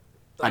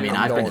 I mean,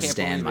 I've been a can't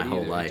Stan my believe it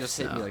whole either. life. It just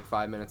hit me like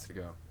 5 minutes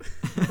ago.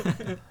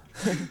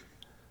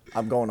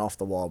 I'm going off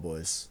the wall,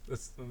 boys.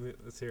 Let's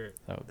hear it.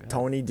 Oh, God.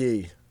 Tony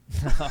D.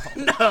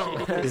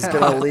 No. He's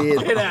gonna lead.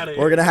 Get out of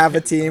here. We're gonna have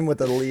a team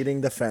with a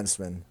leading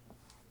defenseman.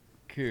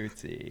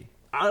 Cootie.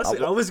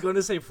 Honestly, I was going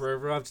to say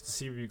forever just to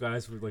see if you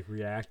guys would like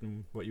react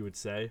and what you would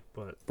say,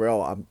 but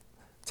Bro, I'm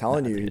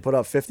telling you, he put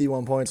up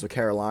 51 points with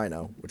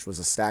Carolina, which was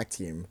a stacked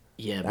team.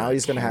 Yeah, now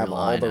he's gonna have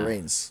all the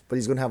reins. But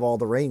he's gonna have all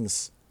the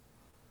reins.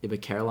 Yeah,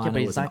 but Carolina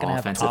he's was not an gonna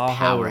offensive have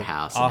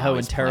powerhouse. Aho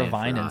and Tara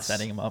Teravainen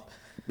setting him up.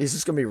 He's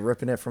just gonna be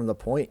ripping it from the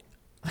point.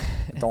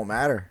 It don't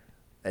matter.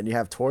 And you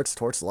have Torts.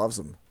 Torts loves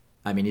him.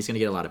 I mean, he's going to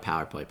get a lot of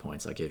power play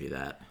points. I'll give you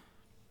that.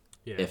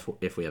 yeah.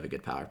 If we have a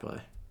good power play.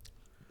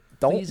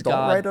 Please, Don't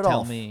God, write it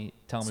tell off. me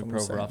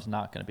Provorov's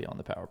not going to be on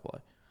the power play.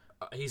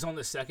 He's on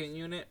the second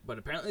unit, but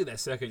apparently that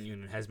second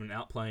unit has been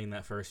outplaying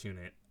that first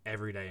unit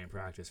every day in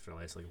practice for the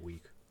last like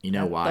week. You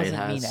know why it doesn't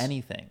has? mean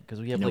anything because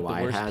we have You know like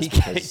why the it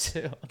worst has? PK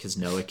too. Because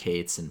Noah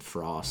Cates and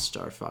Frost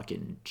are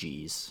fucking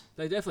G's.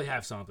 They definitely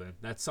have something.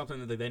 That's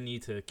something that they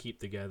need to keep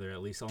together,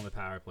 at least on the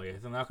power play.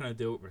 If they're not going to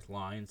do it with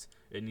lines,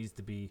 it needs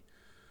to be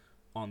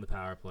on the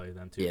power play,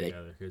 them two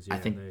together. I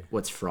think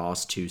what's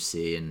Frost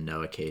 2C and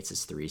Noah Cates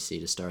is 3C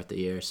to start the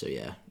year. So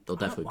yeah, they'll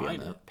definitely be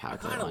on the power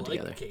play line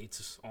together. I like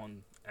Cates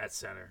at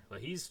center.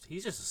 Like he's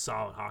just a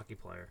solid hockey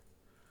player.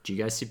 Do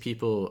you guys see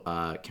people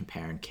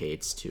comparing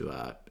Cates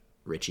to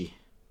Richie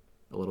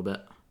a little bit?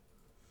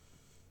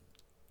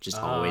 Just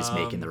always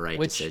making the right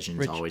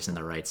decisions, always in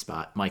the right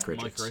spot. Mike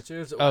Richards. Mike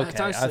Richards.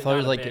 Okay, I thought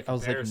it was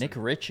like Nick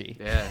Ritchie.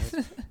 Yeah.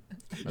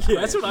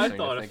 That's what I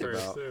thought at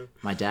first too.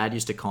 My dad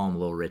used to call him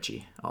Lil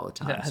Richie all the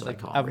time. Yeah, so I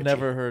call him I've Richie.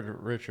 never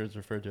heard Richards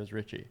referred to as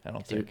Richie. I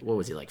don't Dude, think. what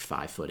was he, like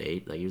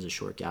 5'8"? Like he was a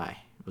short guy.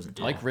 Wasn't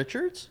tall. Like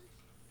Richards?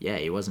 Yeah,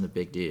 he wasn't a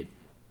big dude.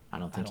 I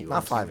don't think he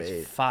Not was.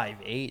 5'8".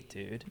 5'8",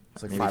 dude.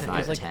 It's like Maybe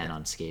 5'9". 5'10"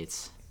 on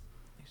skates.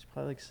 He's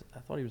probably like. I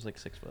thought he was like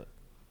 6 foot.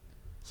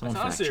 Someone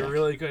That's honestly fact a check.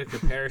 really good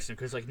comparison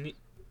because like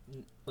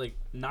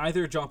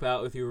neither jump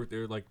out with you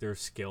with their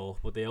skill,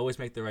 but they always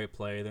make the right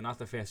play. They're not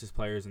the fastest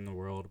players in the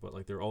world, but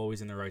like they're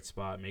always in the right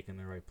spot, making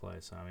the right play.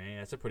 So I mean,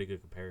 that's a pretty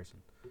good comparison.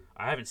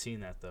 I haven't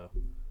seen that though,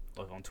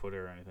 like on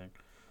Twitter or anything.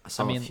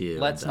 saw I a mean, few,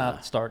 let's and,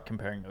 not start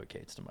comparing Noah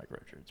Cates to Mike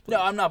Richards. Please.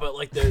 No, I'm not, but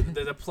like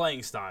the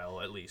playing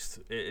style at least,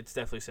 it's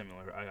definitely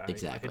similar. I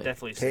Exactly. could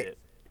definitely see it.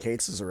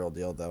 Cates is a real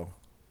deal, though.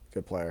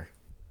 Good player.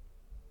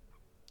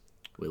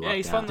 Yeah,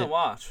 he's fun to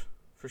watch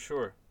for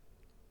sure.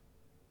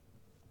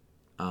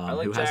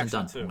 like who hasn't Jackson,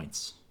 done too.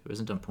 points? Who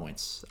hasn't done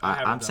points? I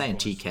haven't I'm done saying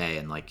points. TK,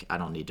 and like I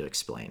don't need to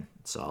explain.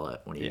 So I'll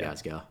let one of you Yeah.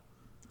 guys go.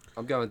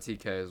 I'm going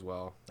TK as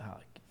well. Oh,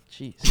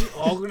 Jeez.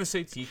 All gonna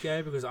say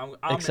TK because I'm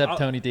Except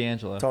Tony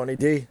D'Angelo. Tony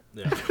D.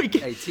 Yeah.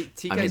 Hey,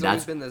 TK's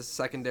always been the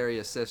secondary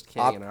assist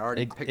king, and I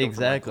already picked him for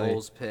my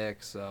goals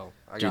pick, so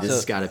I Dude, got this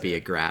has got to be a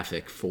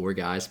graphic. 4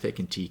 guys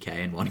picking TK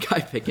and 1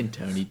 guy picking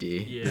Tony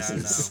D. Yeah, This I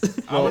is-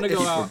 know. I'm gonna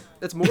go out.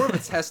 It's more of a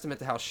testament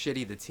to how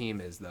shitty the team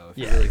is, though. If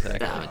you Yeah, really exactly.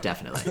 think about No, it.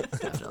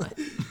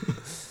 definitely.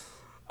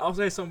 I'll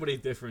say somebody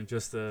different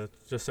just so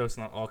it's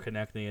not all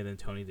connecting and then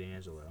Tony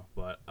D'Angelo.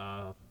 But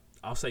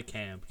I'll say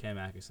Cam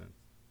Atkinson.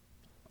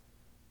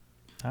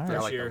 All Yeah, I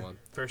right. like that one.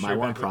 First My year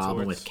one back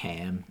problem Torts. with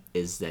Cam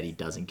is that he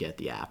doesn't get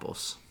the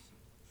apples.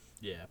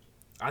 Yeah,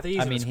 I think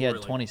he's. I mean, he had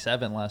like,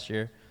 27 last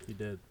year. He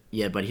did.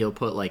 Yeah, but he'll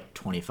put like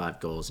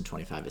 25 goals and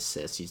 25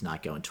 assists. He's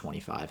not going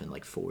 25 and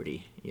like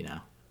 40, you know.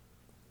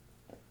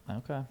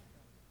 Okay.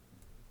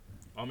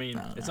 I mean,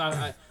 I don't it's know.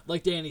 not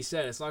like Danny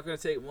said. It's not going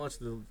to take much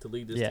to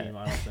lead this Yeah. team.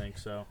 I don't think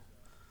so.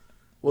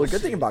 Well, the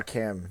good see. thing about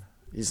Cam,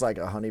 he's like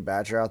a honey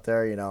badger out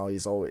there. You know,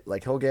 he's always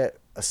like he'll get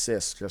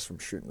assists just from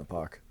shooting the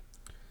puck.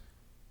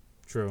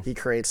 True. He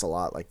creates a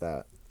lot like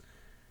that.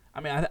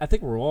 I mean, I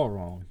think we're all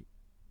wrong.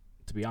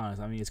 To be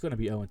honest, I mean, it's going to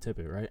be Owen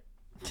Tippett, right?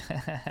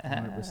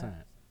 100%.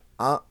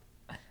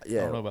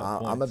 Yeah, know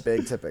about I'm a points.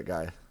 big Tippett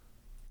guy.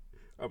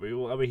 I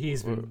mean,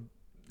 he's been.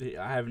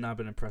 I have not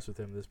been impressed with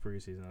him this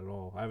preseason at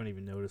all. I haven't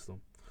even noticed him.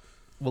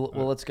 Well,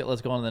 let's go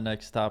on to the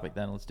next topic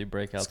then. Let's do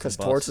breakouts. Because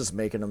and Torts busts. is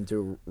making him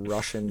do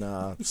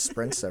Russian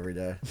sprints every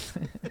day.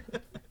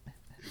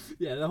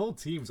 Yeah, the whole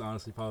team's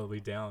honestly probably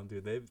down,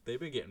 dude. They've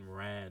been getting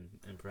ran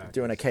in practice.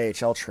 Doing a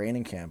KHL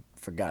training camp,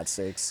 for God's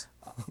sakes.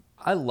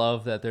 I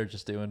love that they're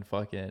just doing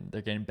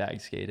they're getting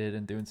bag skated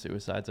and doing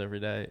suicides every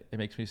day. It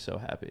makes me so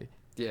happy.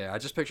 Yeah, I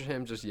just pictured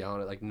him just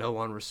yelling at like, "No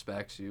one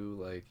respects you,"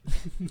 like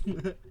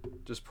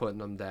just putting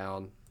them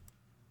down.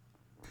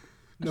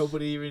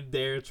 Nobody even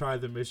dare try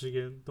the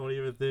Michigan. Don't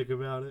even think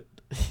about it.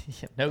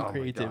 Yeah, no Oh my God,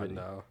 creativity.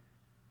 no.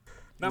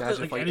 Not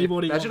Imagine that like if,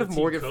 anybody. imagine on if the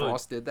team Morgan could.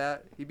 Frost did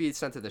that. He'd be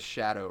sent to the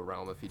shadow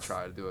realm if he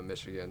tried to do a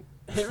Michigan.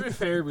 Him and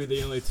Farabee,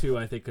 the only two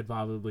I think could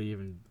probably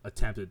even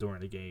attempt it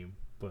during the game,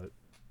 but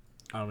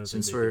I don't know if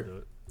Since they we're could do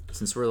it.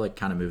 Since we're like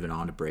kind of moving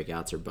on to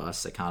breakouts or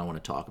busts, I kind of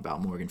want to talk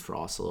about Morgan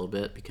Frost a little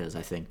bit because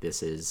I think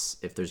this is,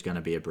 if there's going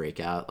to be a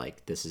breakout,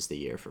 like this is the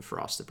year for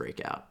Frost to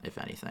break out, if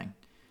anything.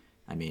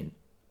 I mean,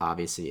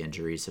 obviously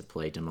injuries have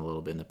plagued him a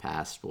little bit in the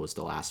past. What was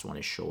the last one?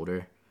 His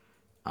shoulder.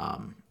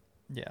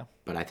 Yeah.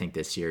 But I think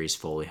this year he's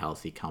fully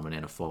healthy coming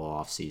in a full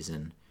off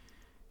season.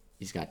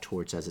 He's got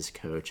Torts as his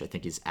coach. I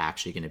think he's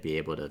actually going to be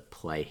able to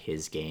play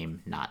his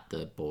game, not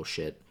the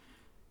bullshit,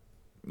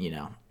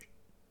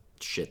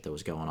 shit that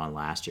was going on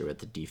last year with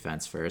the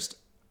defense first.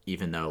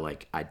 Even though,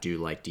 like, I do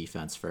like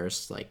defense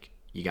first, like,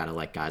 you got to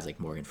let guys like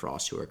Morgan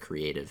Frost who are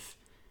creative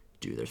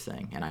do their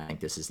thing. And I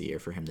think this is the year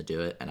for him to do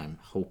it. And I'm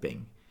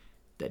hoping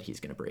that he's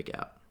going to break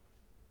out.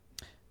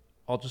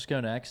 I'll just go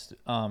next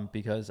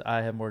because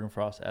I have Morgan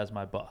Frost as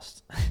my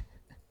bust.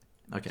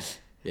 Okay.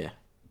 Yeah.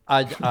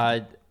 I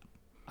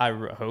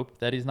hope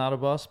that he's not a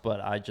bust, but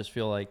I just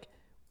feel like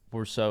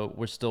we're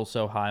still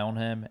so high on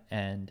him,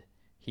 and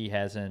he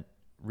hasn't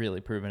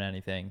really proven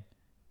anything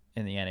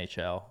in the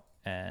NHL.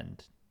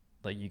 And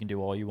like, you can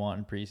do all you want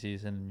in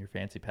preseason and your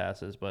fancy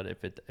passes, but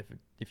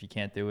if you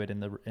can't do it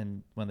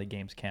in when the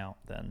games count,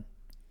 then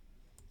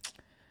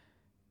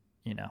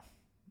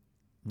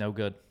no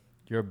good.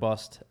 You're a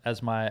bust.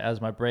 As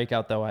my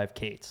breakout, though, I have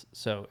Cates.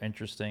 So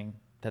interesting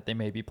that they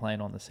may be playing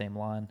on the same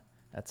line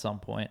at some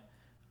point.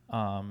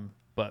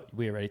 But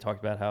we already talked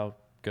about how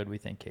good we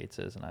think Cates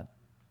is, and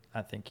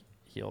I think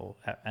he'll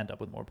end up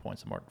with more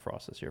points than Martin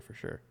Frost this year for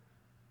sure.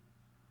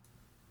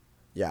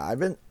 Yeah, I've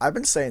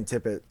been saying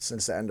Tippett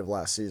since the end of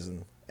last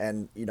season,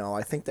 and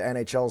I think the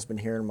NHL's been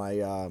hearing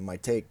my my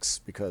takes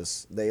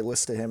because they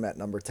listed him at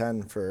number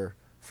 10 for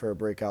a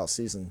breakout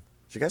season.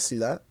 Did you guys see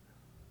that?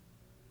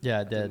 Yeah,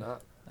 I did.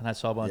 not. And I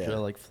saw a bunch Yeah. of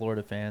like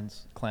Florida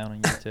fans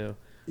clowning you too.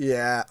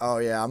 Yeah. Oh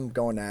yeah, I'm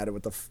going at it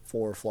with the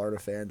 4 Florida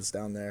fans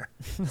down there.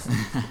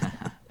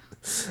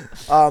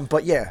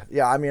 But yeah.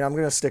 I mean, I'm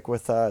gonna stick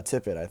with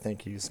Tippett. I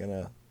think he's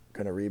gonna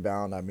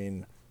rebound. I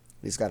mean,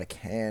 he's got a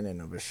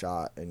cannon of a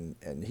shot, and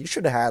he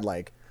should have had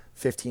like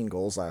 15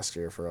 goals last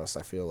year for us.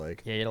 I feel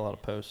like Yeah, he had a lot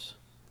of posts.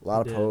 a lot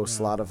He of did, posts,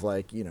 a yeah. lot of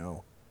like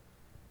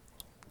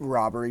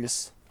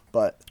robberies.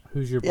 But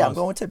Who's your yeah, bust? I'm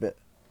going with Tippett.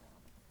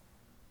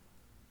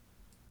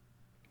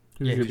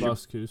 Who's Yeah, your 'cause you're-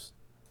 bust, Coos?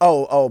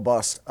 Oh,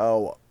 bust.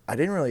 Oh, I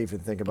didn't really even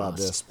think about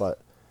Bust. this, but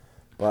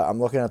I'm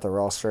looking at the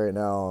roster right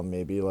now.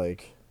 Maybe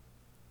like,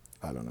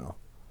 I don't know.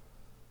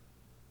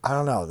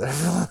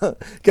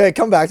 Okay,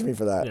 come back to me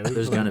for that. Yeah, There's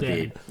who's gonna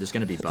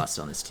Dan? be busts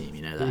on this team,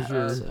 you know Who's that.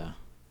 your- So.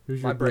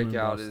 Who's your My boom and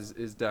breakout bust?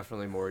 is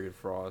definitely Morgan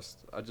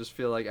Frost. I just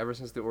feel like ever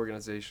since the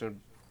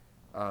organization,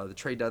 the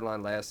trade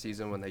deadline last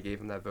season when they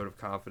gave him that vote of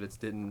confidence,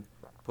 didn't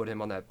put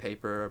him on that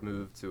paper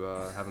move to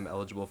have him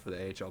eligible for the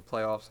AHL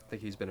playoffs. I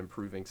think he's been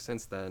improving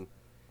since then.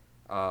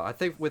 I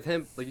think with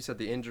him, like you said,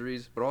 the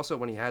injuries, but also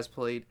when he has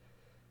played,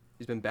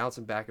 he's been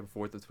bouncing back and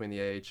forth between the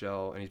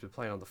AHL, and he's been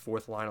playing on the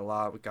fourth line a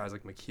lot with guys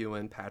like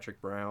McEwen, Patrick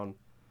Brown,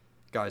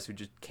 guys who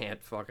just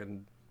can't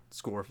fucking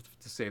score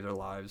to save their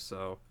lives.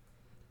 So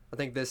I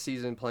think this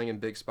season playing in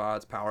big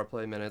spots, power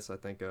play minutes. I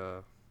think,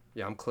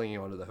 I'm clinging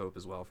onto the hope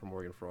as well for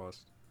Morgan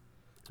Frost.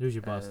 Who's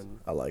your bust? And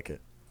I like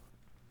it.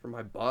 for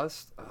my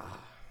bust,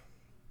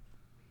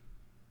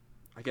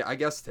 I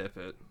guess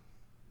Tippett.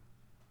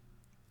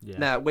 Yeah.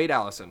 Nah, Wade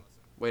Allison.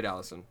 Wade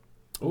Allison.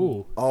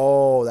 Ooh.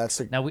 Oh, that's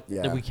a Now,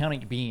 yeah. are we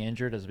counting being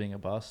injured as being a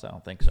bust? I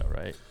don't think so,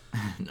 right?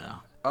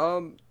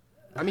 No.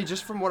 I mean,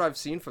 just from what I've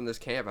seen from this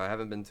camp, I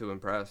haven't been too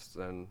impressed,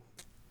 and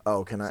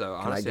Oh, can I? so can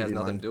I honestly, it give has you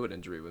nothing mine? to do with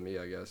injury with me,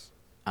 I guess.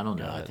 I don't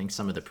know. I think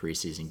some of the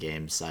preseason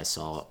games I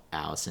saw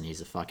Allison,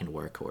 he's a fucking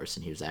workhorse,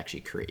 and he was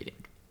actually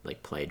creating,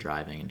 like play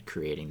driving and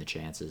creating the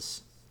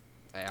chances.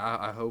 Hey,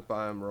 I hope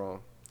I'm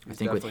wrong. I He's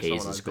think with definitely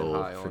someone Hayes' I've been goal,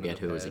 high on in forget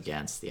the who was past.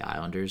 against the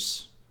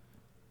Islanders.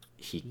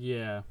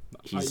 Yeah.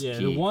 He's- The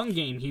he- one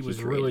game he was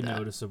created really that.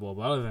 noticeable,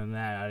 but other than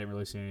that, I didn't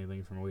really see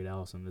anything from Wade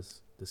Allison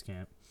this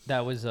camp.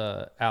 That was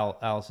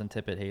Allison,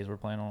 Tippett, Hayes were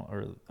playing on,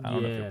 or I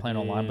don't know if Yeah, they're playing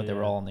yeah, online, but they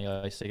were yeah. all on the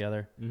ice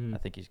together. Mhm. I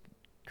think he's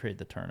created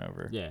the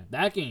turnover. Yeah,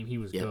 that game he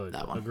was Yep, good.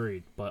 that one.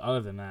 Agreed. But other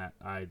than that,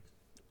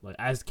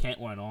 as camp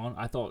went on,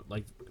 I thought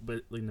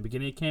but in the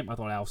beginning of camp, I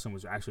thought Allison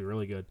was actually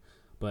really good.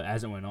 But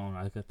as it went on,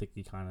 I think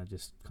he kind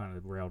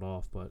of railed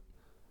off. But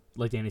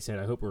like Danny said,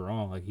 I hope we're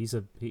wrong. Like he's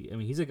a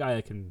guy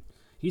that can.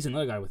 He's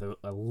another guy with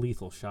a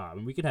lethal shot. I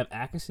mean, we could have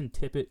Atkinson,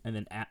 Tippett, and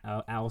then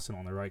Allison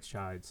on the right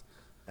sides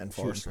And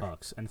shooting Forster.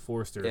 pucks, and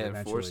Forster Yeah, and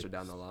eventually. Forster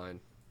down the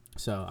line.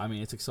 So I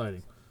mean, it's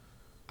exciting.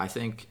 I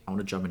think I want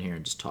to jump in here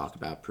and just talk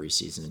about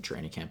preseason and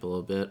training camp a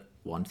little bit.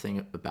 One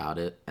thing about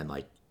it, and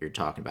like you're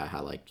talking about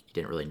how like you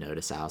didn't really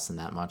notice Allison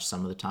that much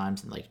some of the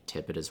times, and like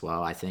Tippett as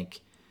well. I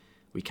think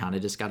we kind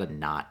of just got to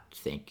not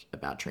think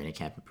about training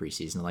camp and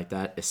preseason like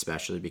that,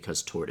 especially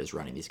because Tort is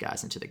running these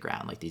guys into the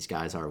ground. Like these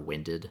guys are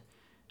winded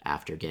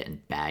after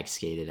getting bag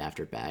skated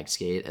after bag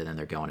skate, and then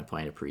they're going and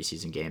playing a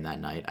preseason game that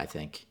night. I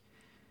think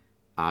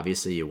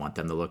obviously you want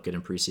them to look good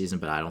in preseason,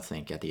 but I don't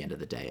think at the end of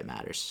the day it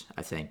matters.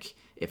 I think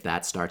if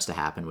that starts to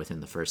happen within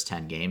the first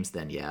 10 games,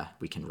 then yeah,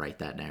 we can write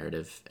that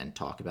narrative and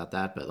talk about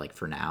that. But like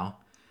for now,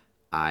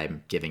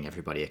 I'm giving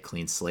everybody a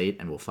clean slate,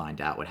 and we'll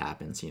find out what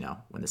happens,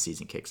 when the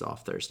season kicks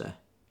off Thursday.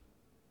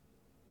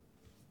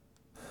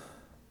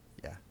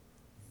 Yeah.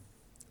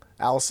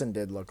 Allison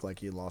did look like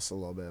he lost a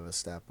little bit of a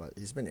step, but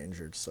he's been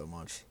injured so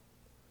much.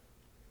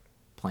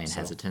 Playing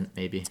hesitant,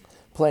 maybe.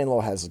 Playing a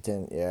little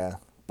hesitant, yeah.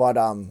 But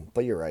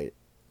you're right.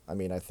 I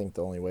mean, I think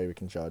the only way we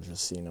can judge is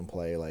seeing him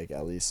play like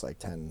at least like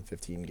 10,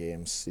 15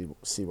 games,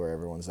 see where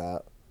everyone's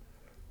at.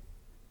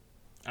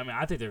 I mean,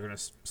 I think they're going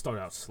to start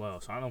out slow,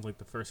 so I don't think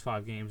the first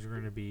 5 games are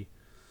going to be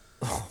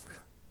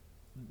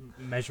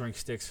measuring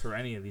sticks for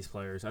any of these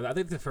players. I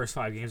think the first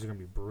 5 games are going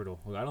to be brutal.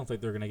 I don't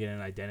think they're going to get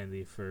an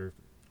identity for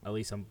at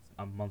least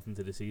a month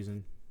into the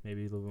season,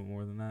 maybe a little bit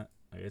more than that.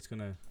 Like, it's going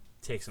to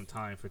take some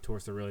time for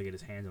Torts to really get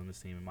his hands on this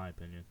team, in my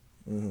opinion.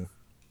 Mm-hmm.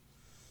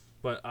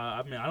 But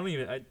I mean, I don't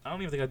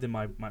even think I did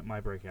my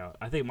breakout.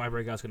 I think my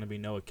breakout's going to be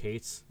Noah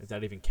Cates, if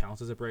that even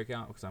counts as a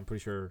breakout, because I'm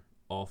pretty sure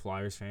all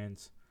Flyers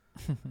fans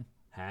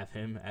have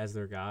him as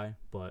their guy.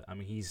 But I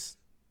mean, he's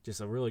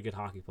just a really good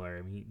hockey player.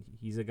 I mean,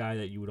 he's a guy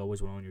that you would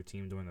always want on your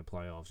team during the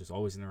playoffs. Just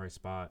always in the right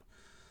spot,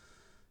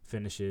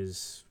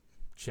 finishes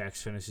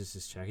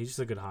his check. He's just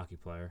a good hockey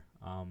player.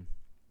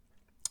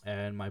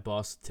 And my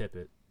boss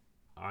Tippett,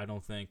 I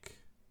don't think,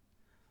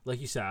 like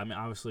you said, I mean,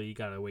 obviously you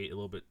gotta wait a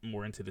little bit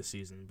more into the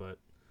season, but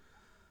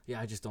yeah,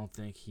 I just don't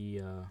think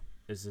he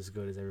is as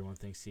good as everyone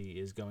thinks he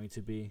is going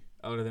to be.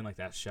 Other than like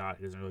that shot,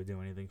 he doesn't really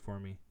do anything for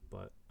me.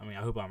 But I mean,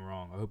 I hope I'm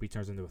wrong. I hope he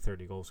turns into a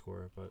 30-goal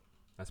scorer. But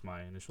that's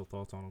my initial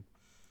thoughts on him.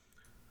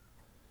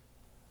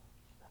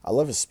 I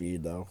love his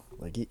speed though.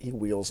 Like he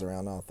wheels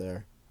around out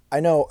there. I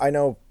know.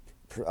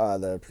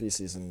 The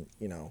preseason,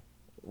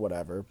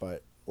 whatever.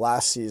 But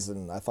last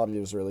season, I thought he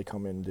was really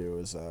coming into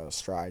his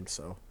stride.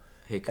 So,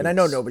 Hey, and I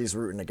know Coots. nobody's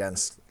rooting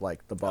against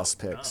like the bus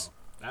picks.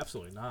 No,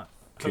 absolutely not.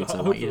 Coots, I I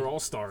hope want you they're to- all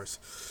stars.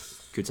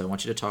 Coots, I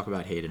want you to talk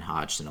about Hayden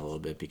Hodgson a little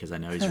bit because I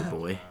know he's your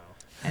boy,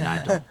 and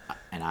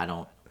I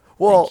don't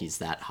Well- think he's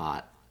that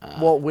hot.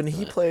 Well, when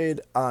he but-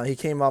 played, he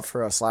came up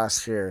for us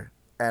last year,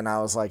 and I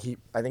was like,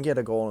 I think he had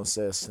a goal and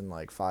assist in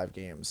like 5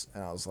 games,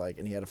 and I was like,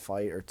 and he had a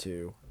fight or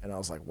 2, and I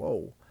was like,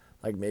 whoa,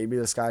 like maybe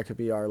this guy could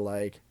be our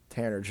like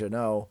Tanner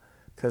Janot,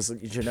 because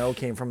Janot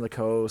came from the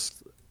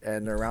coast,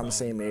 and they're around the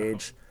same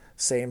age,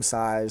 same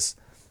size,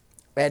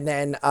 and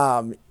then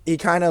he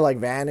kind of like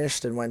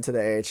vanished and went to the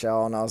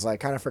AHL, and I was like,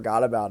 kind of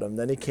forgot about him.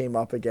 Then he came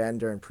up again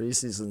during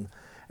preseason.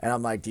 And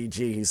I'm like, DG,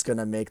 he's going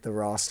to make the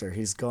roster.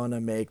 He's going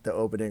to make the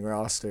opening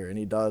roster. And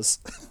he does.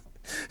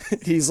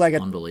 He's like a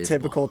Unbelievable.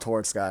 typical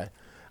Torts guy.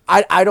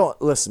 I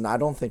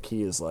don't think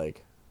he is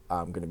like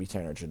going to be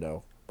Tanner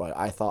Janot. But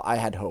I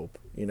had hope.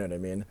 You know what I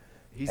mean?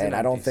 He's and an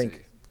I don't NPC.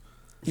 think.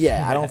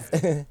 Yeah, I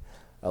don't.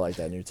 I like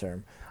that new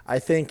term. I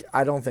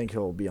don't think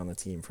he'll be on the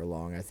team for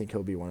long. I think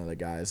he'll be one of the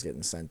guys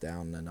getting sent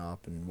down and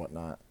up and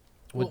whatnot.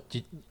 Well,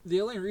 the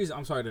only reason,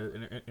 I'm sorry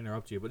to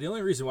interrupt you, but the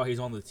only reason why he's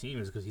on the team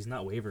is because he's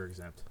not waiver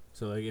exempt.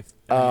 So like if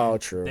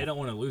True. they don't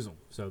want to lose him,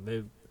 so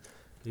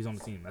he's on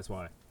the team. That's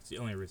why. It's the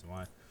only reason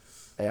why.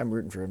 Hey, I'm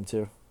rooting for him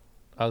too.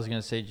 I was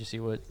gonna say, did you see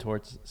what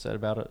Torts said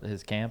about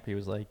his camp? He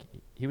was like,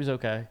 he was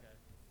okay.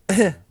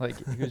 Like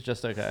he was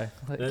just okay.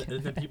 Like,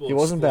 Then people He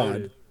wasn't bad.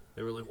 exploded.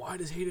 They were like, "Why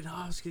does Hayden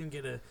Hodgson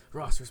get a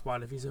roster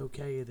spot if he's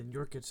okay, and then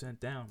York gets sent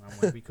down?" I'm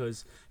like,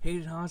 because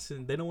Hayden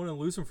Hodgson, they don't want to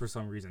lose him for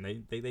some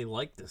reason. They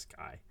like this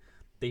guy.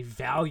 They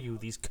value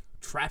these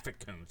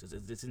traffic cones.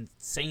 It's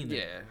insane.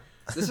 Yeah.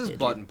 This is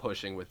button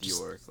pushing with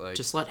York. Like,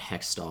 Just let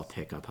Hextall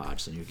pick up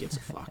Hodgson. Who gives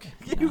a fuck?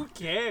 You Who know?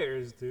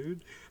 cares,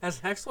 dude? Has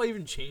Hextall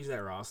even changed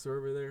that roster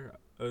over there,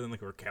 other than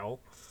like Raquel?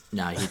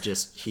 No, he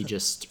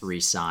just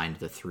re-signed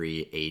the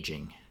 3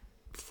 aging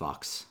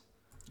fucks.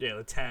 Yeah,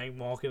 the Tang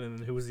Malkin, and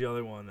who was the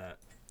other one that?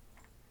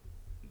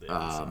 They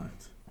signed?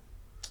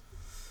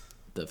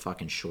 The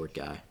fucking short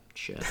guy.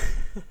 Shit.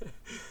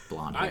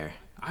 Blonde hair.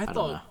 I don't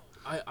thought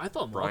know. I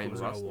thought Brian Malkin was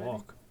gonna Rust, maybe?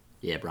 walk.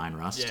 Yeah, Brian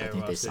Rust. Yeah, I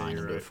think they Rust, yeah, signed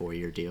you're him to a right.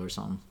 4-year deal or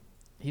something.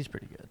 he's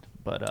pretty good.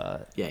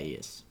 But Yeah, he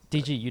is.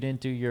 DG, you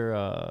didn't do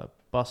your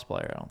bus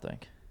player, I don't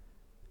think.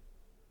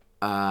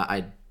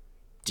 I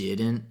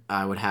didn't.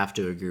 I would have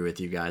to agree with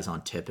you guys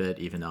on Tippett,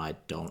 even though I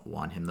don't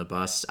want him the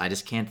bust. I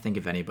just can't think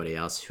of anybody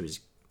else who's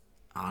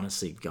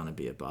honestly gonna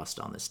be a bust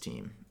on this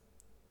team.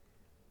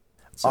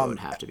 So it would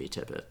have to be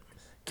Tippett.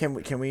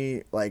 Can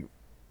we like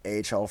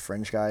AHL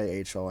fringe guy,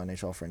 AHL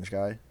NHL fringe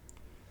guy?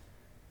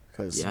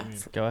 Because Yeah.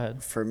 Go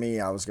ahead. for me,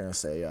 I was gonna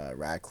say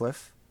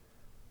Radcliffe.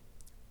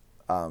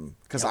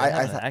 Because Yeah, what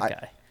happened to that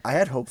guy? I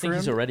had hope I for think him.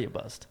 he's already a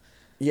bust.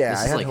 Yeah, This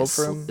I is had like hope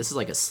for him. This is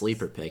like a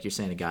sleeper pick. You're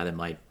saying a guy that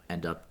might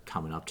end up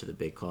coming up to the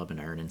big club and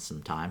earning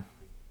some time.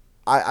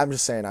 I'm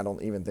just saying I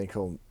don't even think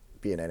he'll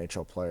be an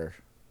NHL player.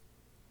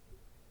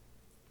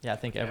 Yeah, I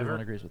think everyone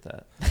agrees with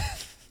that.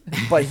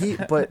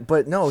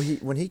 But no,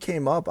 when he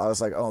came up, I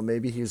was like, oh,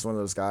 maybe he's one of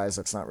those guys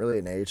that's not really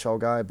an AHL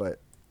guy, but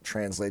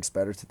translates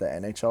better to the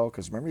NHL.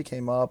 Because remember he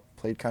came up,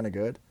 played kind of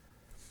good,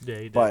 Yeah,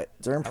 he did. but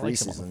during I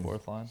liked him on the preseason,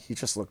 fourth line. he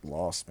just looked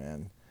lost,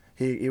 man.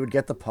 He would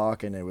get the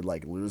puck and it would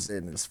like lose it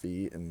in his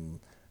feet and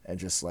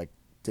just like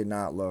did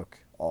not look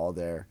all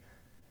there.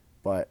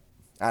 But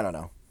I don't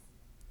know.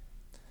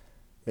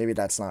 Maybe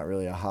that's not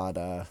really a hot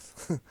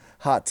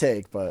hot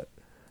take, but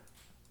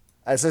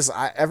it's just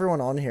everyone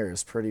on here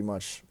is pretty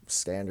much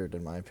standard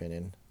in my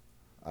opinion.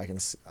 I can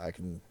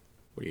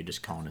What are you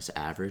just calling us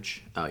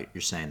average? Oh,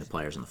 you're saying the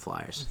players and the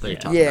Flyers. They're Yeah.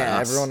 talking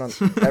yeah, about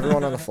us.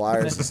 everyone on the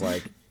Flyers is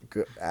like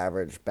good,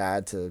 average,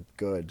 bad to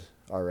good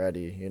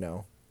already, you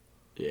know.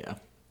 Yeah.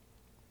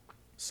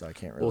 So I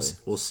can't really.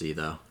 We'll see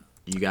though.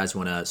 You guys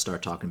want to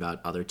start talking about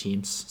other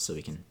teams so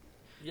we can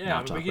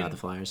not talk about the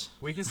Flyers?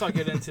 We can start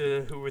getting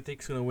into who we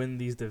think's gonna win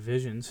these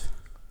divisions.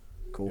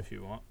 Cool. If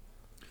you want.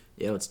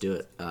 Yeah, let's do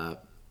it.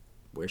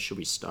 Where should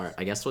we start?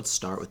 I guess let's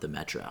start with the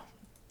Metro,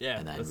 Yeah.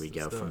 and then let's- we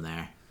go let's do from it.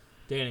 there.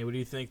 Danny, what do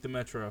you think the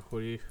Metro? What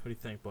do you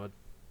think, bud?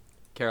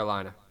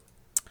 Carolina.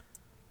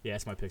 Yeah,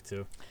 that's my pick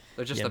too.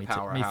 They're just Yeah, a me too. Me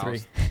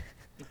powerhouse.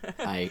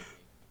 three.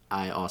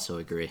 I also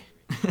agree.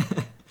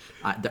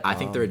 I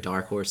think they're a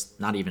dark horse.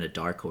 Not even a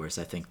dark horse.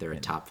 I think they're a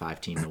top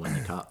 5 team to win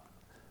the cup.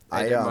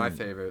 They're my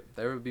favorite.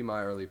 They would be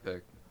my early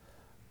pick.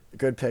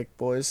 Good pick,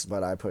 boys,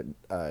 but I put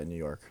New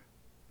York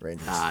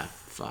Rangers.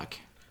 Fuck.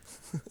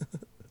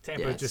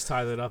 Tampa Yes. just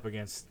tied it up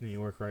against New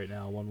York right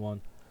now,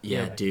 1-1.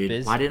 Yeah, Yeah, dude.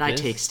 Biz- why didn't I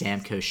Biz- take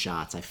Stamkos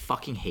shots? I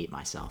fucking hate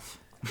myself.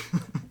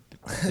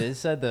 They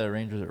said the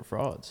Rangers are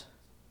frauds.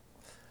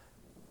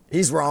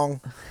 He's wrong.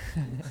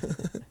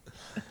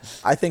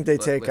 I think they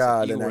take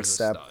Listen, the Igor's next a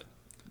step. stud.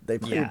 They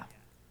played, Yeah.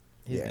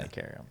 He's Yeah. gonna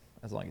carry him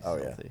as long as Oh,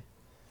 he's yeah. healthy.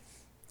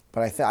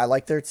 but I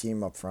like their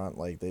team up front.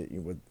 Like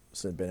you would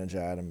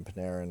Zibanejad and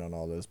Panarin and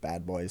all those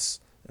bad boys,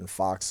 and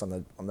Fox on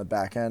the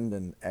back end,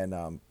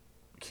 and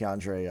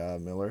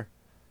Keandre Miller,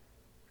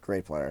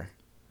 great player.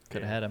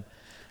 Could have had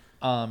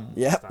him.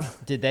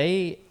 Yep. Did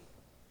they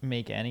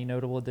make any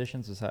notable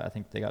additions? I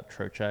think they got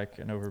Trocheck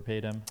and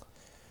overpaid him.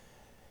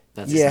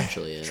 That's Yeah,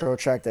 essentially it.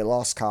 Trocheck. They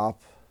lost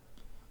Cop.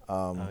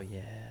 Oh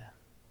yeah.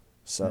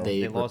 So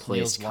They They lost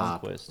Niels replaced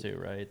Kopp Lundqvist too,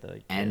 right?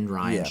 The and kid.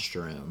 Ryan Yeah.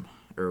 Strome.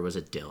 Or was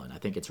it Dylan? I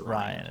think it's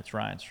Ryan. Ryan. It's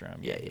Ryan Strom.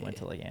 Yeah, he went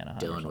to like Anaheim. or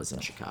Dylan was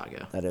in something.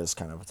 Chicago. that is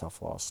kind of a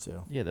tough loss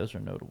too. Yeah, those are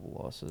notable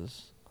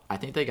losses. I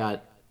think they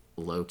got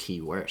low key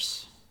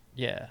worse.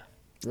 Yeah,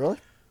 Really?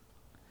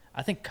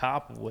 I think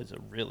Kopp was a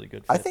really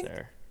good I fit think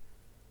there.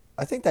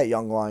 I think that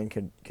young line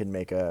could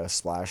make a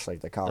splash like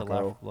the The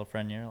Kako,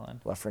 Lafreniere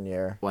line.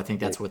 Lafreniere. Well, I think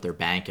that's what they're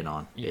banking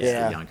on. Is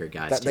Yeah. the younger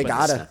guys That- they taking a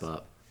gotta. step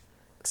up.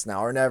 It's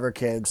now or never,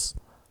 kids.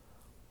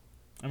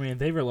 I mean,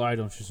 they relied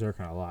on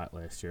Shazurkin a lot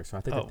last year, so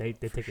I think Oh, that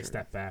they for take a sure.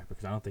 step back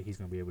because I don't think he's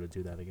going to be able to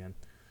do that again.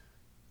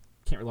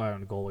 Can't rely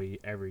on a goalie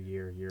every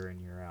year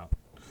in, year out.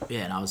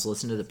 Yeah, and I was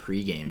listening to the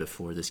pregame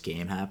before this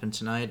game happened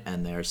tonight,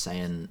 and they're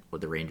saying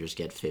the Rangers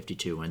get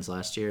 52 wins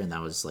last year, and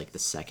that was like the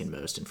second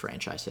most in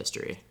franchise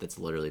history. That's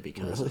literally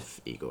because of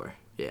Igor.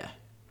 Yeah.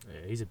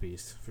 Yeah, he's a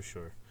beast for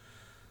sure.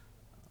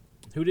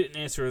 Who didn't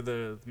answer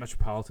the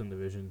Metropolitan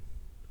Division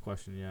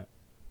question yet?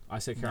 I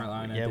said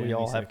Carolina. Yeah, we Danny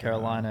all said have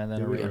Carolina and then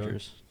Did the we?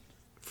 Rangers.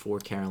 4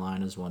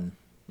 Carolinas, 1.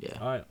 Yeah.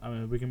 All right, I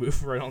mean, we can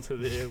move right on to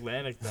the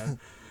Atlantic then.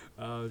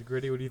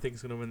 Gritty, what do you think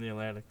is going to win the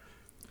Atlantic?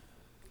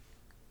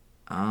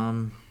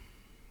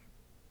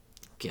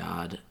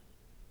 God,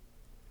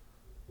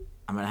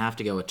 I'm gonna have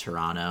to go with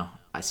Toronto.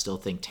 I still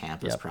think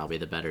Tampa's Yep. probably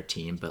the better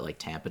team, but like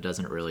Tampa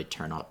doesn't really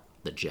turn up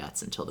the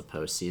Jets until the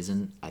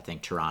postseason. I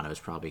think Toronto's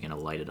probably gonna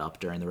light it up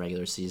during the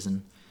regular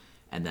season,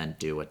 and then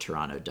do what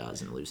Toronto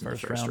does and lose in the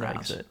first round.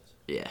 exit.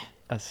 Yeah.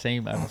 I have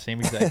the same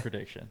exact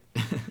prediction.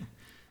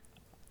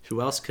 Who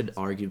else could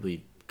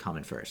arguably come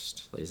in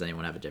first? Like, does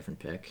anyone have a different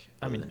pick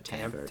other than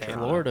Tampa or Toronto?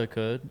 Florida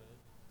could.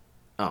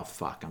 Oh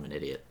fuck, I'm an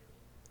idiot.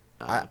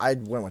 I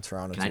went with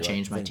Toronto. Can I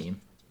change my team?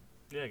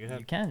 Yeah, go You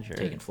ahead. can, sure.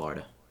 Taking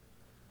Florida.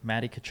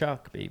 Matty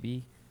Kachuk,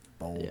 baby.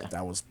 Bold. Yeah.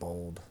 That was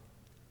bold.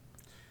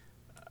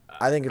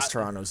 I think it's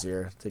Toronto's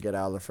year to get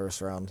out of the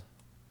first round.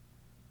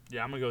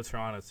 Yeah, I'm gonna go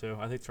Toronto too.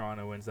 I think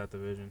Toronto wins that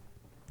division.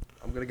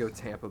 I'm gonna go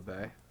Tampa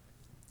Bay.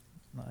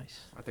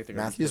 Nice. I think they're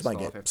gonna be Matthews pissed might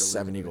off get after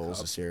 70 losing the goals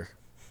Cup. this year.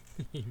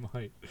 He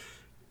might.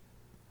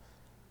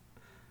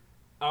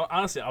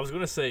 Honestly, I was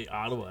gonna say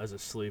Ottawa as a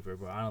sleeper,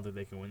 but I don't think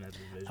they can win that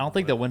division. I don't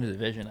think But they'll win the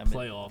division. I mean,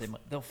 Playoff.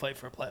 they'll fight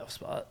for a playoff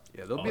spot.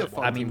 Yeah, they'll be a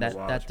fun I team mean, to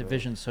watch, that but-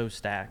 division's so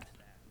stacked.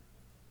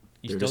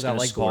 You They're still just got gonna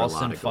like score a lot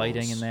Boston of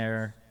fighting goals. in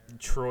there.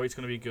 Detroit's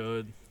gonna be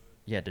good.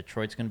 Yeah,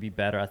 Detroit's gonna be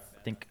better. I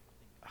think.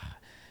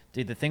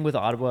 Dude, the thing with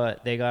Ottawa,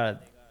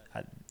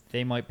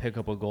 they might pick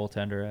up a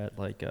goaltender at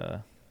like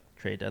a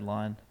trade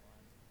deadline.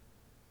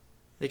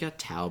 They got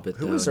Talbot.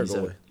 Who though. was their He's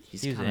goalie?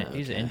 He's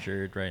He's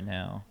injured right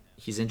now.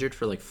 He's injured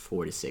for like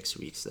 4 to 6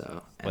 weeks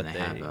though, and But they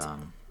have I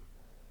don't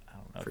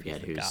know forget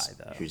if he's the who's guy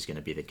though. who's going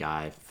to be the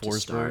guy to Forsberg?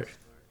 start.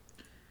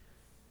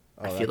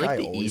 Oh, I that feel guy like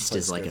the always East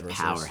plays is like good a versus-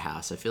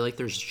 powerhouse. I feel like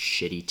there's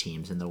shitty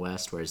teams in the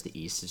West, whereas the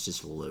East is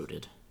just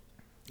loaded.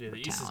 Yeah, the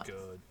with East talent. is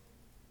good.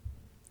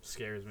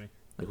 Scares me.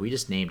 Like we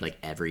just named like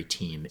every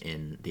team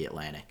in the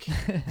Atlantic,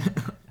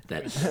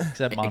 that Except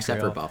Montreal. except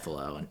for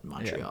Buffalo and Yeah,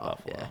 Montreal.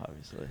 Buffalo, Yeah.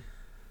 obviously.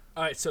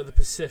 All right, so the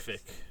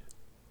Pacific.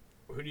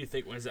 Who do you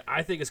think wins it?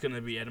 I think it's gonna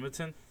be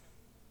Edmonton.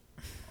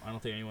 I don't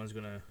think anyone's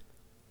gonna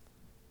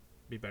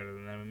be better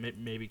than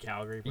them. Maybe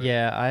Calgary. But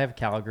Yeah, I have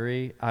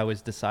Calgary. I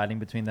was deciding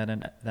between them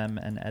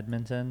and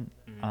Edmonton.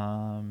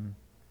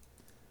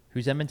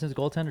 Who's Edmonton's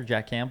goaltender?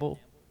 Jack Campbell.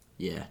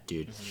 Yeah,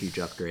 dude, huge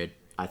upgrade.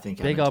 I think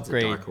Big Edmonton's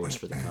upgrade. a dark horse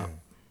for the cup.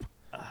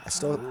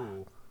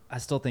 I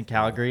still think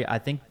Calgary. I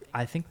think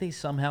they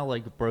somehow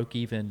like broke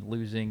even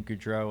losing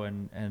Goudreau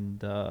and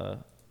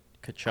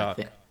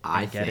Kachuk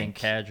I and getting think-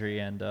 Kadri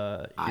and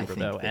I think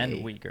Huberdeau and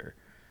they- Uyghur.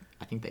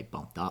 I think they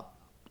bumped up.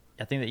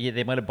 I think that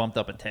they might have bumped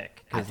up a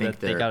tick I because think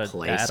they their got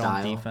play to add on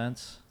style-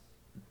 defense.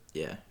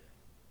 Yeah.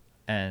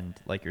 And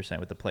like you're saying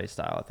with the play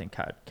style, I think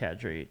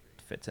Kadri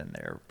fits in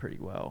there pretty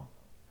well.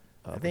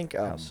 I think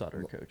how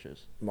Sutter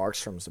coaches.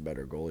 Markstrom's a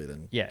better goalie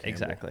than Yeah, Campbell.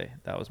 exactly.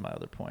 That was my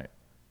other point.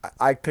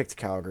 I picked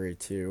Calgary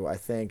too. I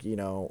think,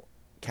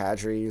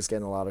 Kadri is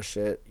getting a lot of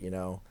shit,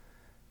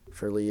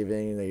 for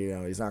leaving.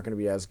 He's not going to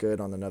be as good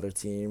on another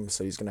team,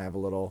 so he's going to have a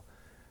little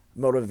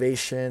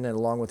motivation. And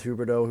along with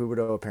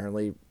Huberdeau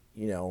apparently,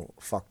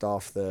 fucked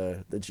off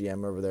the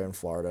GM over there in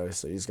Florida,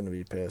 so he's going to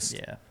be pissed.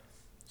 Yeah.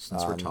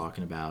 Since we're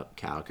talking about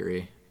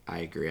Calgary, I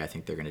agree. I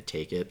think they're going to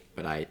take it,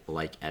 but I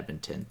like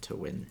Edmonton to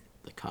win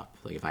the cup.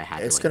 Like if I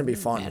had, It's to, going to be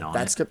bet fun. on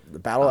That's it, good. The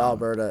Battle of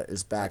Alberta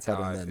is back that's how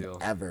better I than feel.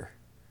 ever.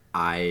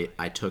 I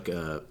took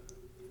a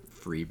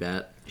free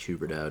bet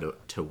Huberdeau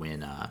to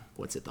win.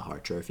 What's it? The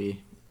Hart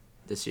Trophy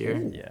this year.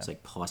 Yeah. It's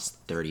like plus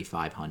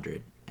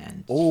 3,500,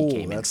 and Ooh, he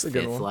came in that's a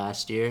good 5th one.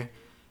 last year,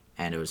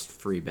 and it was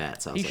free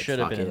bets. I was He like, should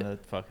have fuck been it. in the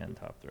fucking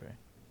top 3.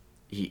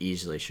 He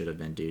easily should have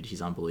been, dude.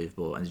 He's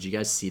unbelievable. And did you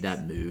guys see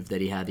that move that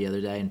he had the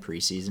other day in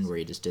preseason where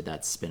he just did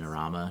that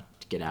spinorama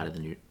to get out of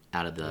the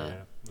Yeah,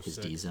 it was his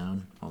sick. D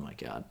zone? Oh my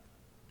god,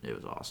 it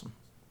was awesome.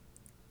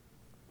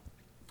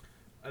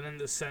 And then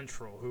the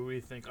Central. Who we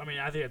think? I mean,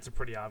 I think it's a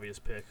pretty obvious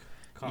pick.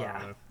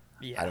 Colorado.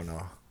 Yeah. I don't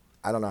know.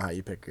 I don't know how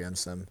you pick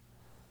against them.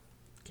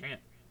 Can't.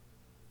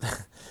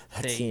 That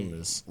They- team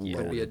is yeah.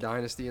 Could be a loaded.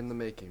 dynasty in the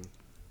making.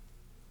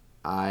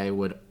 I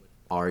would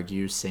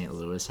argue St.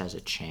 Louis has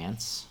a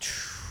chance.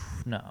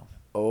 No.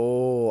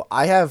 Oh,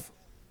 I have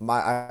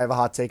a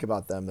hot take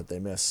about them that they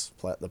miss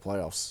the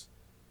playoffs.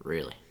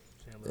 Really?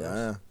 St. Louis. Yeah,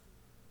 they're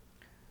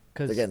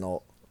Because getting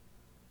old.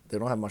 They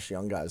don't have much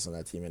young guys on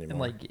that team anymore. and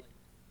like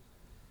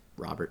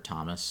Robert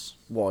Thomas,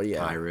 well,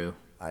 yeah, Kyrou,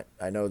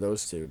 I know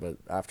those two, but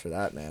after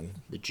that, man,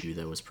 the Jew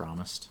that was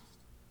promised.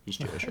 He's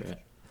Jewish, right?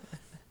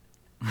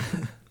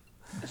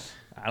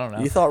 I don't know.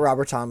 you thought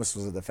Robert Thomas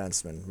was a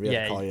defenseman. We Yeah,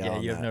 have to call you yeah, out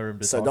on you have that. no room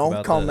to So talk don't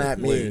about come the at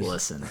me.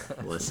 Blues.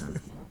 Listen.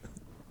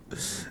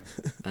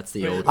 That's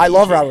the old. I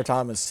love EJ. Robert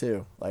Thomas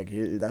too. Like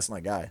that's my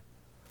guy.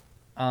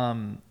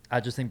 I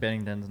just think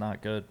Bennington's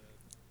not good.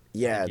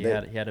 Yeah, He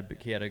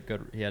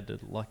had a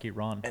lucky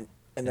run. and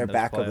in their those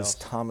backup is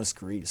playoffs. Thomas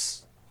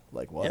Grease.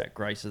 Like what? Yeah,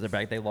 Grice is their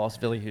back. They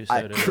lost Billy Huso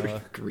I-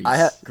 to Greece. I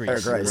have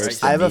Grease. Grice.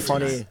 Right. I have a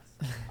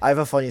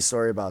Grease. funny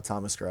story about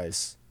Thomas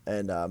Grice.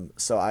 And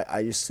so I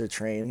used to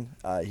train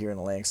here in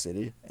Atlantic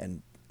City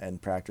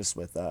and practice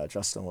with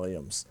Justin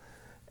Williams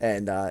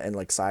and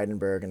like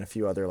Seidenberg and a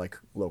few other like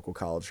local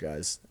college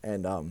guys.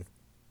 And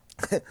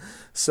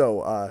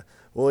so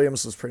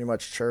Williams was pretty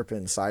much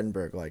chirping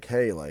Seidenberg like,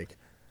 hey, like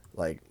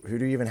like, who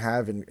do you even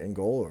have in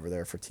goal over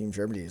there for Team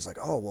Germany? He's like,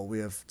 oh, well, we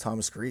have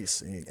Thomas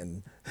Grease.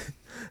 And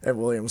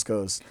Williams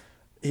goes,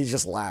 he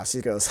just laughs.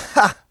 He goes,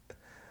 ha!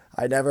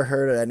 I never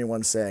heard of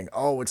anyone saying,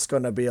 oh, it's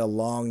going to be a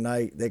long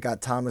night. They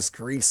got Thomas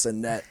Grease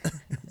in net.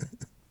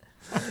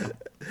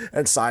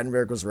 And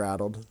Seidenberg was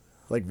rattled,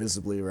 like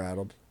visibly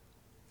rattled.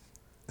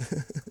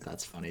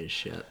 That's funny as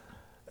shit.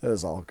 It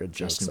was all good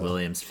jokes. Justin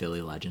Williams,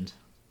 Philly legend.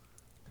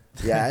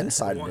 Yeah, and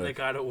The one that Seidenberg.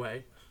 got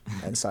away.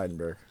 And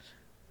Seidenberg.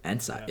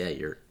 And yeah,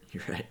 you're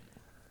right.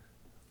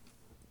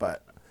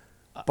 But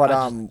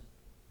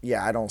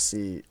yeah, I don't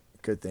see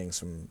good things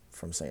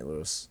from St.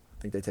 Louis.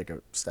 I think they take a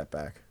step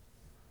back.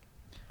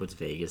 What's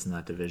Vegas in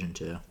that division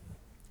too?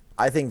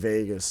 I think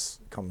Vegas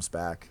comes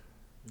back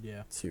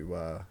Yeah.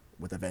 to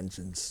with a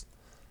vengeance.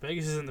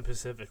 Vegas is in the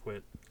Pacific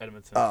with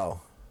Edmonton.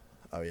 Oh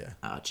yeah.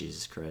 Oh,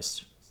 Jesus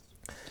Christ.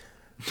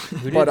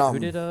 Who But,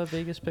 did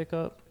Vegas pick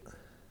up?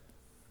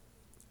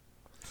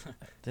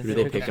 Who did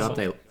they pick up?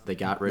 They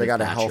got rid They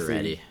got of a healthy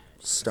Pacioretty,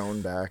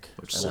 Stone back.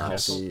 which and a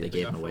sucks. healthy. They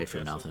gave him away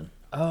for nothing.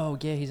 Oh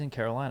yeah, he's in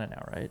Carolina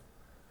now, right?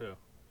 Who?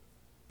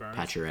 Burns?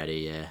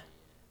 Pacioretty, yeah.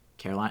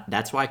 Carolina.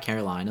 That's why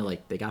Carolina,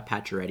 like, they got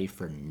Pacioretty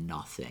for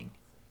nothing.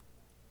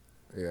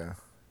 Yeah.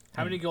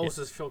 How many goals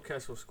does Phil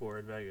Kessel score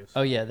in Vegas?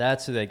 Oh yeah,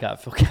 that's who they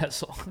got. Phil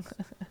Kessel.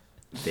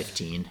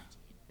 15.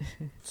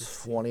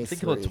 23. I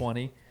think about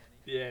 20.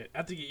 Yeah,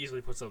 I think he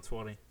easily puts up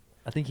 20.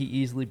 I think he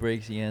easily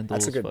breaks Yandle's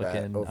That's a good bet,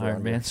 fucking over Iron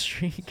under. Man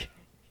streak.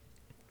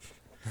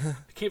 I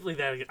can't believe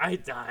that. I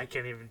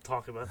can't even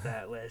talk about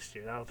that last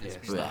year. That'll piss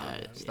me off.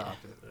 Stop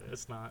it.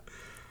 It's not.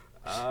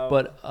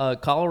 But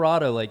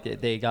Colorado,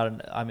 like they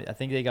got I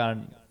think they got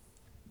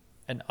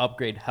an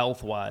upgrade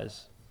health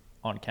wise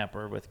on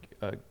Kemper with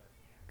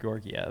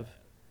Georgiev,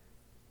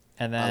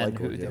 and then like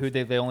Georgiev. who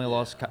they only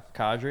lost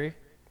Kadri.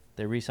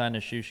 They re-signed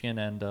Shushkin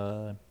and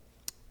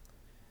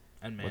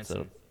And what's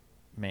Manson. it,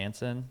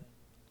 Manson,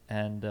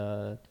 and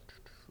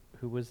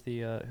who was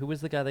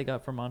the guy they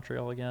got from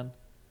Montreal again,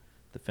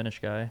 the Finnish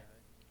guy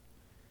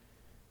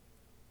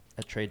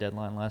at trade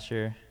deadline last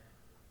year.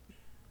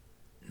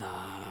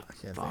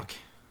 can't Fuck.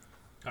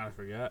 Kind of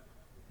forgot.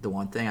 The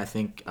one thing I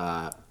think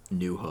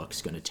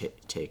Newhook's going to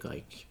take,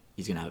 like,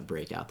 he's going to have a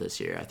breakout this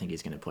year. I think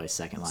he's going to play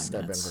second line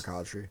Step in minutes. for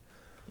Kadri.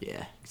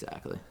 Yeah,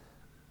 exactly.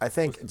 I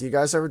think. Do you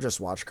guys ever just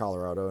watch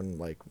Colorado and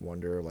like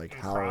wonder like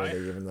how are cry? they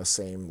even the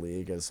same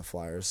league as the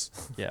Flyers?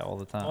 Yeah, all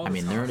the time. All I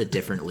mean, the they're in a time.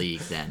 different league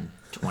than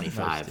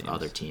 25 teams.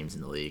 other teams in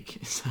the league.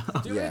 So.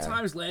 Do you know how Yeah. many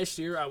times last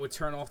year I would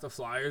turn off the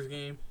Flyers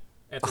game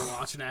after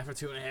watching that for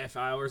 2.5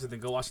 hours and then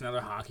go watch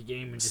another hockey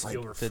game and just like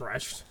feel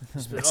refreshed?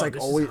 Just be It's oh, like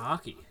this always- is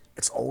hockey.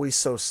 It's always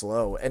so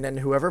slow, and then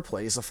whoever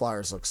plays the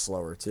Flyers looks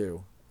slower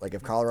too. Like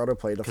if Colorado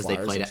played the Because they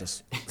Flyers, played it at,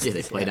 just yeah,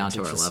 they play yeah, down it to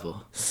our just-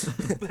 level.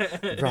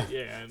 Bro,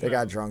 Yeah, they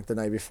got drunk the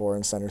night before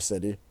in Center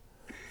City.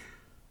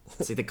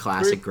 It's like the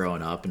classic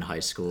growing up in high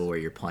school where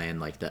you're playing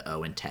like the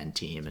 0-10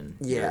 team and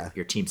Yeah.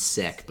 your team's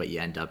sick, but you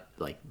end up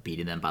like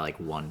beating them by like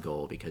one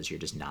goal because you're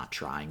just not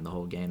trying the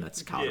whole game.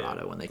 That's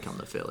Colorado when they come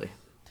to Philly.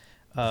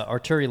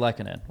 Arturi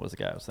Lehkonen was the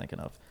guy I was thinking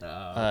of.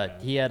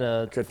 He had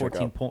Good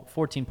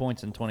 14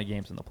 points in 20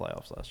 games in the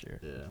playoffs last year.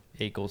 Yeah.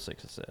 8 goals,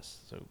 6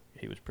 assists. So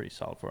he was pretty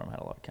solid for him. Had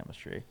a lot of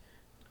chemistry.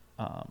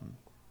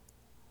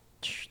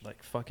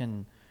 Like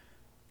fucking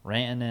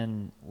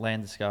Rantanen,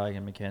 Landeskog,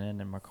 and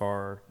McKinnon and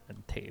Makar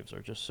and Taves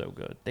are just so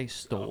good. They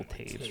stole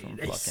Taves from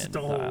They fucking the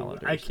stole.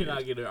 Islanders. I cannot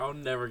dude. get it. I'll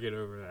never get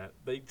over that.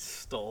 They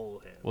stole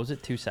him. What was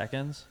it, 2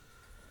 seconds?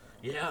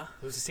 Yeah,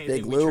 it was the same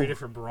Big thing we Lou. traded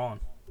for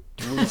Braun.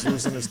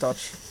 Losing his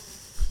touch.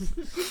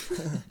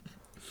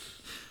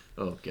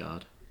 Oh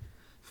God,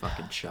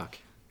 fucking Chuck.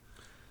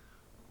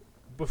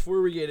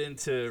 Before we get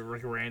into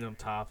like random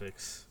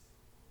topics,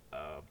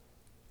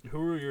 who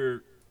are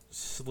your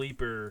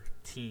sleeper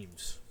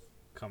teams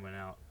coming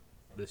out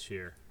this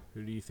year?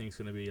 Who do you think is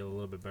going to be a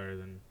little bit better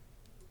than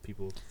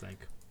people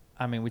think?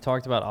 I mean, we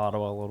talked about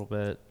Ottawa a little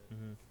bit.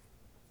 Mhm.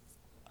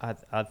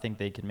 I think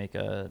they can make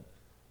a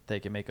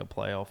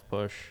playoff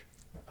push.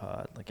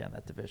 Again,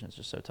 that division is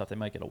just so tough. They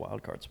might get a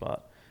wild card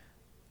spot.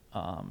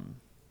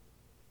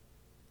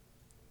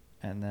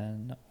 And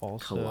then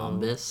also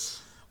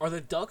Columbus. Are the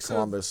Ducks?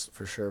 Columbus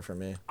for sure for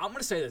me. I'm going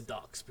to say the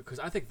Ducks because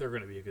I think they're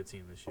going to be a good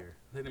team this year.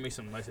 I think they make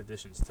some nice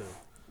additions too.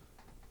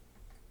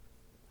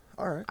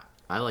 All right.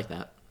 I like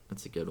that.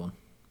 That's a good one.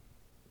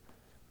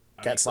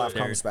 Getzlaff so-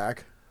 comes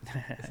back.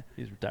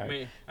 He's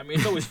retired. I mean,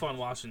 it's always fun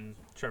watching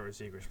Trevor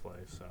Zegras play.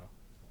 So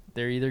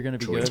They're either going to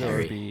be Troy good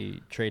Terry. or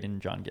be trading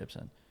John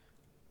Gibson.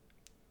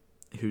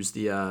 Who's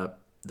the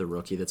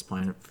rookie that's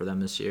playing for them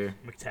this year?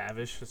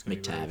 McTavish. That's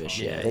going to be really McTavish,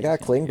 fun. yeah. They got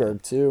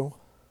Klingberg too.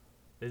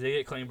 They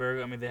did get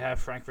Klingberg. I mean, they have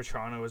Frank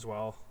Vetrano as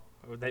well.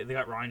 They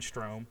got Ryan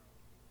Strome.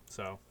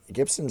 So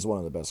Gibson's one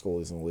of the best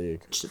goalies in the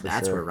league. for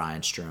That's sure. where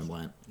Ryan Strome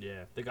went.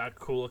 yeah, they got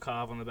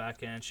Kulikov on the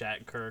back end,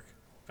 Shattenkirk,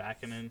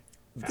 Vakkinen,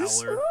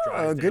 This, Fowler,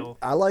 good. Drysdale.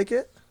 I like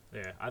it.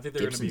 Yeah, I think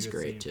they're going to be a Gibson's good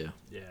great team.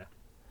 too. Yeah.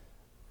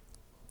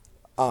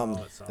 Um,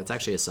 Solid. That's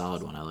actually a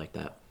solid one. I like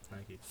that.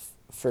 Thank you.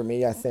 For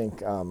me, I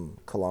think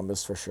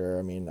Columbus for sure.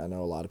 I mean, I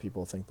know a lot of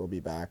people think they'll be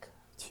back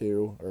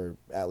too, or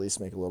at least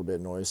make a little bit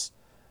of noise.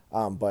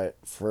 But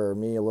for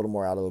me, a little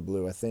more out of the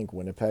blue, I think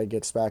Winnipeg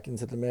gets back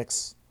into the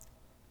mix.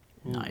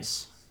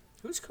 Nice.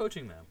 Who's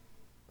coaching them?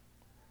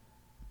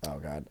 Oh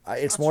God,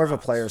 it's more of a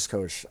player's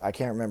coach. I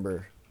can't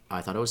remember.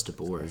 I thought it was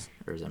DeBoer,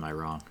 or am I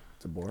wrong?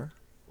 DeBoer?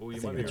 Oh, you I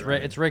might think be It's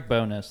right. It's Rick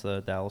Bowness, the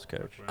Dallas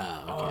coach.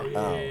 Oh, okay.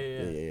 Oh,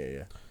 yeah.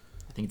 yeah.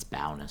 I think it's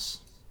Bowness.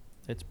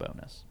 It's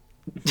bonus.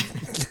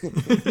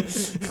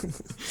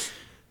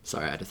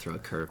 Sorry, I had to throw a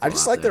curveball. I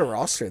just out like there. their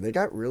roster. They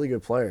got really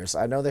good players.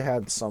 I know they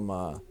had some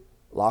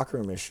locker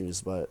room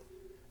issues, but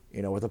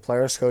with a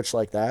players coach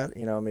like that,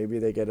 maybe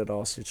they get it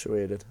all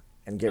situated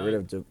and get rid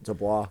of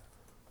Dubois.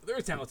 They're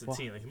a talented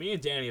team. Like me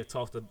and Danny have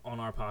talked on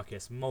our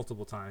podcast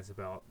multiple times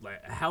about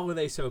how are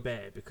they so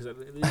bad? Because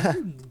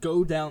you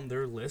go down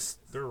their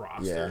list, their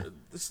roster.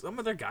 Some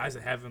of their guys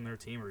that have on their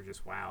team are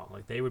just wow.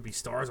 Like they would be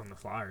stars on the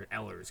Flyers.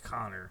 Ehlers,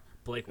 Connor,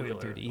 Blake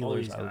Wheeler, Dude, all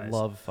these Ehlers, guys. I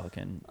love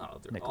fucking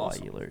they're Nikolai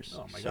awesome. Ehlers.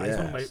 Oh my So god, he's Yeah.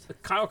 one of my,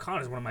 Kyle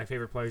Connor is one of my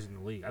favorite players in the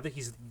league. I think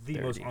he's the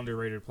Very most deep.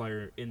 underrated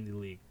player in the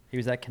league. He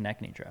was at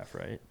Konechny draft,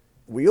 right?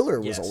 Wheeler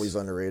was Yes. always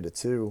underrated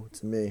too,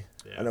 to me.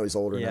 Yeah. I know he's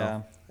older Yeah.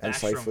 now. And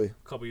Backstrom, Shifley.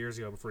 a couple years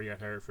ago before he got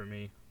hurt for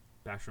me,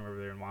 Backstrom over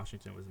there in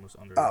Washington was the most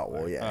underrated. Oh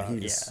well, player. yeah.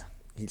 yeah.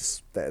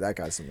 He's that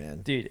guy's the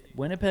man. Dude,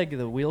 Winnipeg,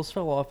 the wheels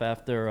fell off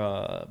after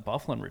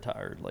Bufflin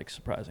retired, like,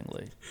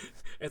 surprisingly.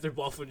 After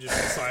Buffalo just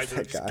decided to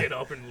That just guy. get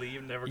up and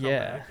leave, never come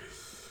Yeah. back.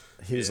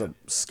 He's a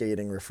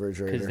skating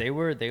refrigerator. Because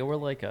they were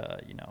like a,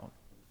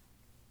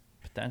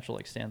 potential,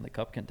 like, Stanley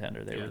Cup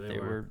contender.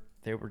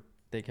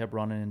 They kept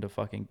running into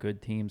fucking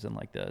good teams in,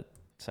 like, the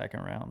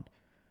second round.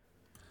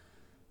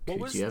 What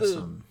Could was you have the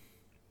some?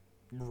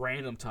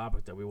 random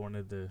topic that we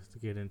wanted to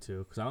get into?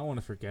 Because I don't want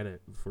to forget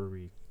it before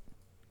we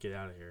get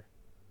out of here.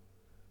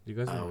 Do you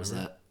guys remember? Oh, was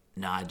that?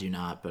 No, I do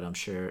not. But I'm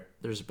sure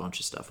there's a bunch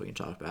of stuff we can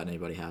talk about.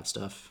 Anybody have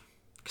stuff?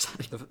 'Cause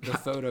The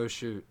photo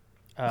shoot.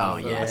 Oh,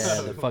 yes.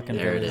 Yeah, the fucking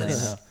There it Billy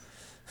is.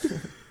 Leno.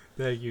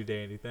 Thank you,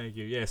 Danny. Thank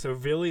you. Yeah, so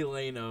Billy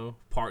Leno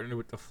partnered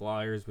with the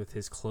Flyers with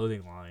his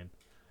clothing line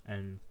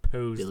and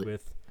posed Billy-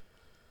 with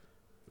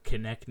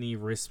Konechny,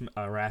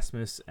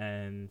 Rasmus,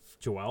 and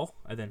Joel,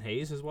 and then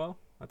Hayes as well.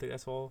 I think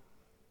that's all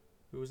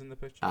who was in the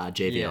picture.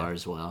 JVR Yeah.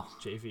 as well.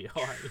 JVR,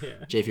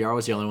 yeah. JVR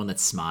was the only one that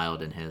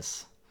smiled in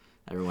his.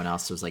 Everyone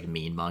else was like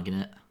mean mugging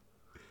it.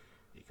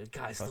 You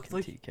guys,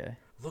 Fucking TK.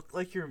 look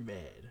like you're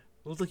mad.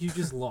 Look like you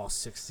just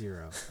lost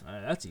 6-0.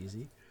 That's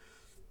easy.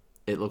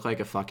 It looked like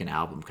a fucking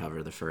album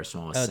cover. The first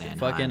one was Oh, Sanheim,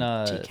 fucking,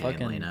 TK,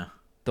 fucking- and Leno.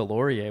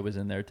 Delorier was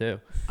in there, too.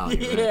 Oh,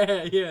 you're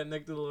right. Yeah,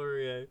 Nick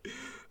Delorier.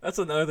 That's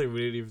another thing we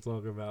didn't even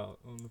talk about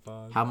on the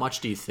pod. How much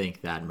do you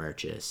think that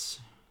merch is?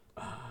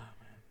 It's I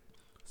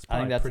think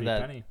probably that's pretty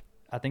that. penny.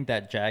 I think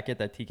that jacket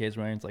that TK's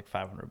wearing is like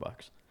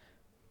 $500.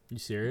 You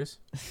serious?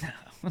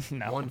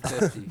 No.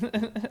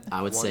 150.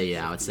 I would say,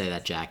 yeah, I would say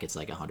that jacket's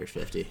like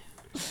 150.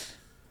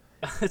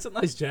 It's a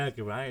nice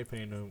jacket, but I ain't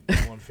paying no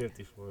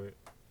 150 for it.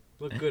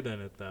 Look good in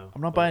it though.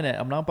 I'm not buying it.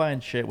 I'm not buying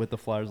shit with the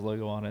Flyers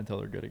logo on it until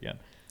they're good again.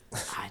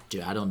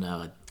 I don't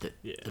know.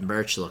 The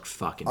merch looked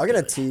fucking I'll get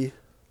a good. tee.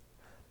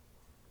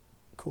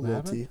 Cool little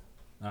happened? tee.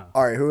 Oh.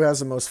 All right, who has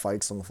the most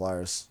fights on the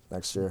Flyers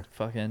next year?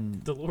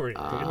 Fucking Delorier.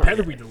 Oh, It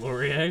better be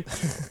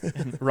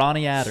Delorier.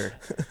 Ronnie Adder.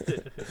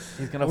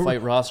 He's gonna Or-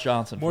 fight Ross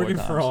Johnson Morgan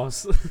 4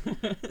 times. Frost.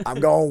 I'm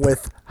going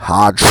with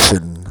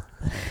Hodgson.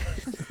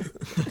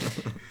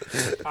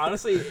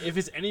 Honestly, if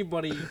it's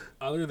anybody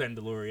other than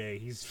Delorier,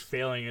 he's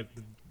failing at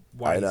the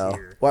why I he's know.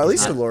 here. Well, at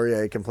least not-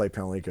 Delorier can play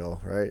penalty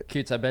kill, right?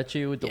 Coots, I bet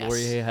you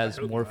Delorier Yes. has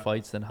I hope more not.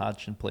 fights than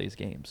Hodgson plays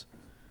games.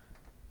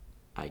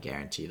 I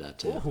guarantee that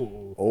too.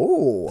 Ooh.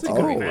 Oh, That's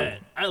a good oh.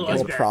 bet. I little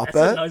like that. prop That's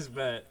bet? a nice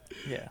bet.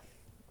 Yeah.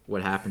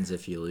 What happens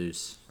if you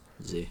lose,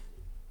 Z?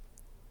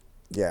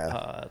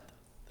 Yeah.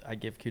 I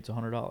give Coots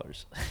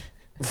 $100.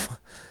 All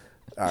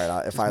All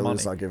right. If I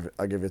lose, money.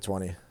 I'll give you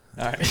 20.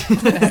 right.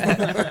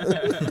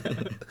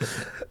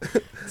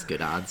 It's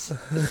good odds.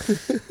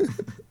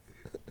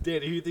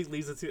 Dan, who do you think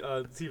leads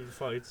the team in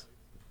fights?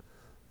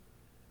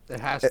 It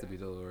has to be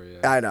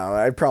Delorier. I know.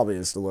 I probably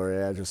is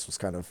Delorier. I just was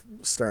kind of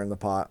stirring the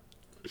pot.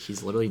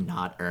 He's literally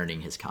not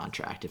earning his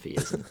contract if he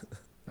isn't.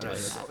 doing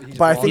He's that.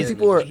 But I long think in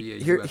people are. to be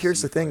a Here's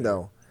UFC the thing, fighter.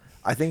 though.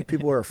 I think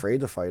people are afraid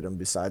to fight him.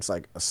 Besides,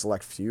 like a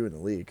select few in the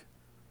league.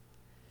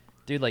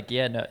 Dude, like,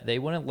 yeah, no, they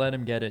wouldn't let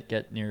him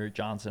get near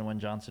Johnson when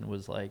Johnson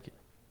was like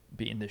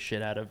beating the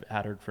shit out of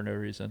Adder for no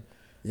reason.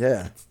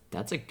 Yeah.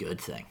 That's a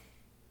good thing.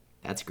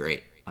 That's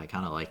great. I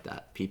kind of like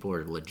that. People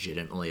are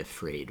legitimately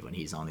afraid when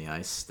he's on the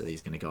ice that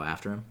he's going to go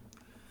after him.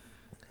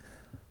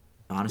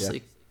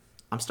 Honestly,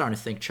 I'm starting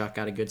to think Chuck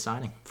got a good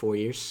signing. 4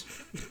 years.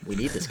 We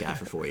need this guy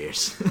for 4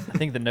 years. I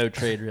think the no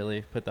trade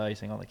really put the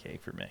icing on the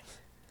cake for me.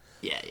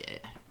 yeah.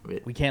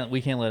 We can't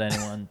let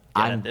anyone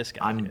get at this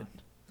guy. Dude.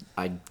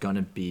 I'm going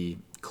to be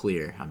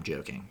clear. I'm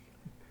joking.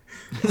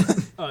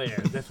 Oh yeah,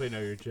 definitely know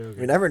you're You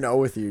joking. never know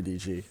with you,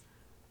 DG.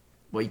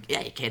 Well,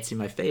 yeah, you can't see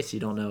my face. You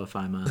don't know if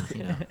I'm,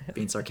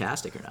 being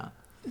sarcastic or not.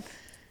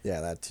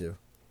 Yeah, that too.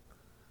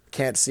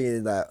 Can't see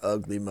that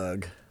ugly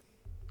mug.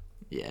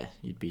 Yeah,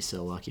 you'd be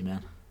so lucky,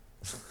 man.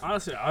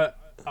 Honestly, I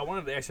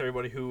wanted to ask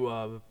everybody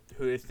who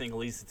they think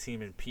leads the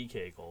team in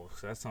PK goals.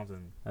 That's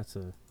something. That's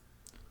a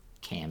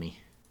Cammy.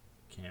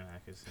 Cam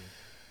Atkinson.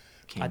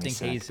 I think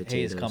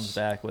Hayes comes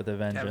back with a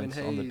vengeance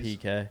on the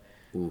PK.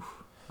 Ooh,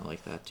 I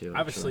like that too. I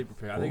have a sleeper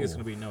pick. I think it's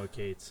going to be Noah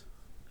Cates.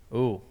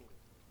 Ooh,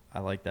 I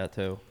like that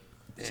too.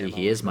 See,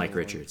 he is Mike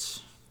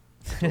Richards.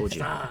 Told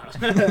you.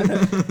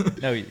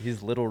 No,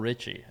 he's Little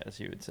Richie, as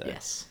you would say.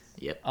 Yes.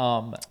 Yep.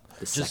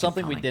 Just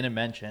something we didn't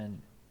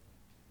mention.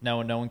 No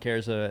one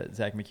cares.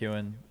 Zach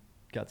McEwen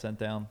got sent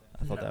down.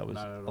 I thought that was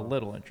a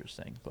little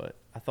interesting, but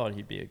I thought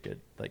he'd be a good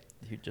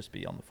he'd just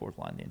be on the fourth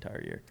line the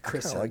entire year.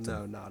 Chris I liked said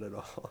him. no, not at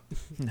all.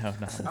 No,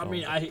 not at all. I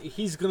mean,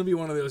 he's going to be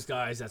one of those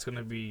guys that's going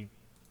to be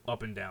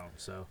up and down.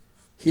 So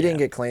He didn't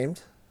get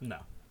claimed? no,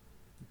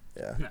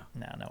 Yeah. no.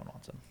 one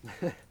wants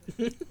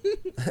him.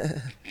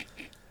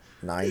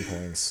 9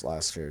 points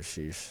last year.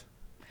 Sheesh.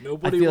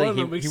 Nobody I feel wanted like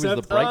him he was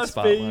except the bright us,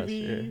 spot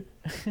baby.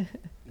 last year.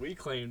 We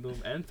claimed him,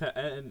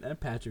 and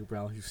Patrick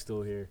Brown, who's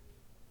still here.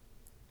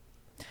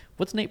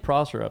 What's Nate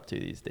Prosser up to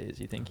these days?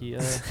 You think he?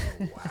 Oh,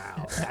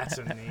 wow, that's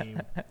a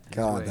name.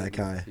 God, that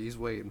guy. He's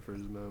waiting for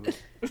his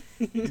moment.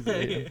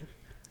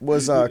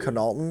 Was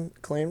Connaughton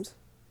claimed?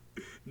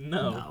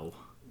 No,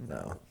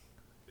 No.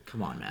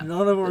 Come on, man.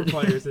 none of our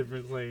players have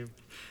been claimed.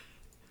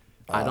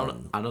 I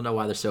don't know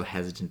why they're so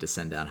hesitant to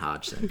send down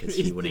Hodgson because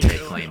he wouldn't get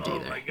claimed Oh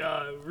either. my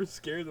God, we're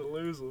scared to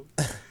lose him.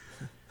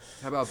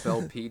 How about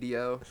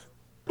Belpedio?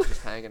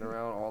 Just hanging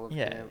around all of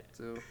camp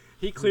too.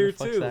 He cleared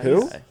fuck's too. that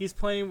Who? guy? He's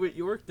playing with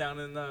York down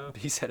in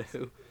He said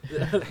who?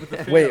 with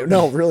the Wait,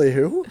 no, really,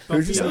 who?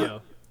 Who'd you say?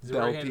 Belpedio. He's a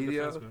right-handed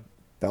Belpedio?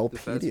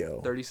 defenseman.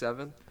 Belpedio.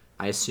 37.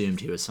 I assumed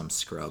he was some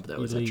scrub that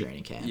was at Elite.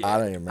 training camp. I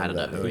don't even I remember don't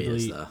know that who name. he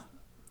is Elite. though.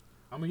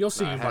 I mean, you'll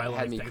see him by Had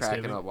like me cracking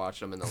Thanksgiving. up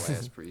watching him in the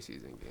last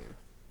preseason game.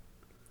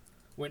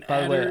 When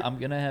By the way, Adder- I'm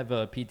gonna have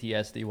a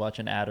PTSD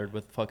watching Adder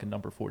with fucking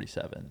number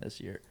 47 this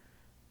year.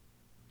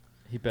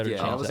 He better Yeah,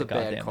 that change was that a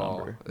bad goddamn call.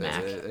 number.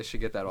 Mac. They should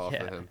get that off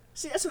Yeah. of him.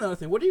 See, that's another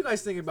thing. What do you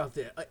guys think about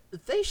that?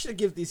 They should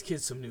give these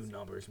kids some new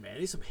numbers, man.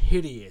 These some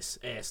hideous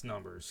ass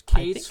numbers. I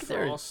Cates, think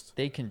Frost.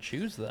 they can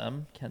choose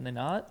them, can they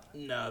not?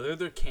 No, they're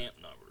their camp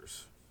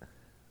numbers.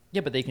 Yeah,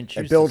 but they can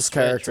choose. builds to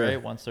switch, character.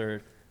 right? Once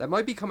they're. That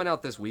might be coming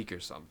out this week or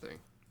something.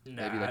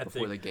 Nah, Maybe I like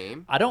before the think-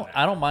 game. I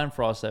don't mind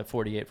Frost at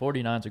 48.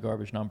 49's a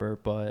garbage number,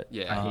 but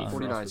Yeah, I hate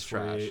 49 Frost is at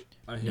trash. 48.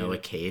 I hate Noah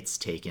it. Cates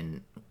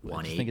taking I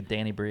just 1-8. think of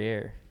Danny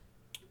Briere.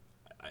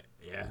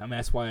 Yeah, I mean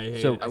that's why I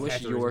hate So- it. I wish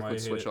That's the reason York why I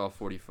would hate switch it. off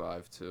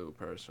 45 too,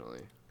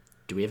 personally.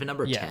 Do we have a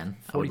number Yeah, 10?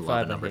 I would 45 love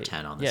a I number hate.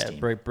 10 on this Yeah,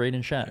 team.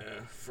 Braden Shen.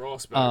 Yeah,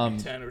 Frost better be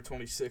 10 or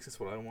 26. That's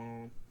what I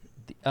want.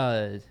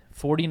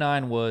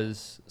 49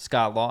 was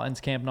Scott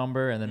Lawton's camp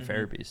number, and then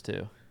Farabee's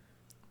too.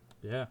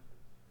 Yeah.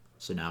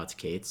 So now it's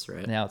Cates,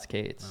 right? Now it's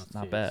Cates. Now it's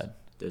Not Cates. bad.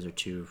 Those are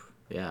two.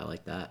 Yeah, I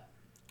like that.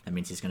 That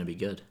means he's going to be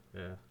good.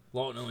 Yeah.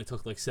 Lawton only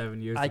took like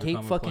 7 years. I'd to hate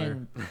become a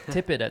player.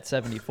 fucking Tippett at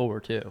 74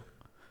 too,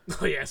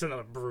 Oh yeah, it's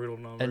another brutal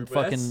number. and but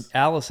fucking that's-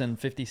 Allison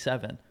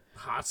 57.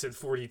 Hodson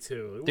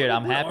 42. Dude,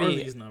 I'm What are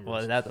happy. these numbers?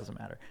 Well, that doesn't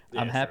matter.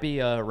 Yeah, I'm sure. happy.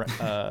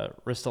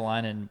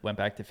 Ristolainen went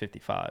back to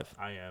 55.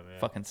 I am. Yeah.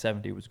 Fucking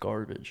 70 was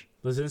garbage.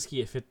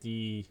 Lazinski at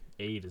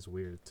 58 is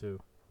weird too.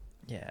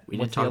 Yeah. We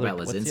What's didn't talk the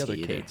about other- what's the other Lazinski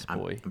either. Cates I'm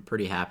boy?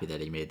 pretty happy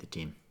that he made the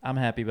team. I'm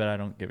happy, but I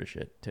don't give a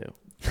shit too.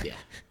 Yeah.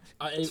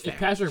 If fair.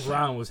 Patrick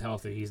Brown was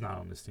healthy, he's not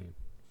on this team.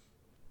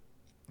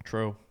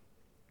 True.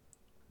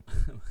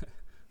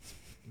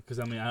 Because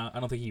I mean, I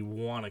don't think he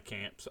won a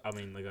camp. I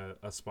mean, like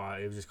a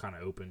spot. It was just kind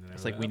of open. And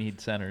It's like we everything.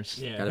 need centers.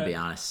 Yeah. Gotta be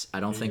honest. I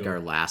don't There think you go. our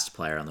last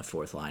player on the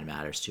fourth line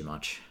matters too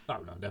much. Oh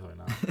no, definitely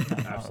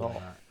not. Absolutely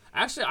not.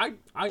 Actually,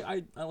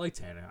 I like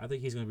Tanner. I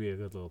think he's gonna be a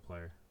good little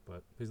player,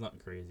 but he's nothing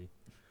crazy.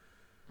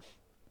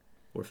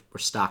 We're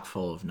stocked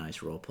full of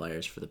nice role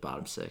players for the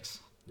bottom six.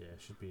 Yeah,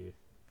 it should be a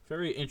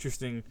very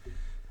interesting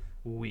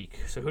week.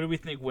 So who do we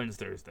think wins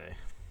Thursday?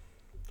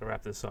 To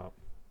wrap this up.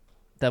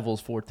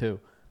 Devils 4-2.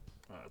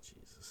 Oh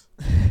Jesus.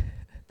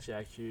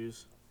 Jack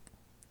Hughes.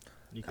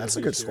 Nico That's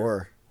a good Hischier.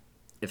 score.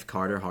 If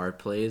Carter Hart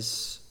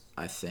plays,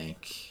 I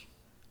think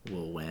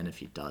we'll win. If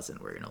he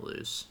doesn't, we're gonna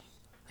lose.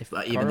 If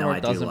But even though Carter I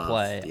do doesn't love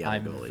play, the other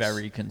I'm goalies.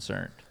 very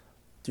concerned.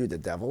 Dude, the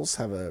Devils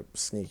have a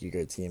sneaky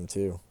good team,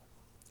 too.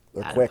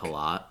 They're Adam quick.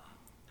 Palat.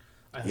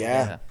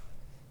 Yeah.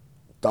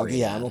 Dougie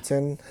Great ad.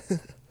 Hamilton.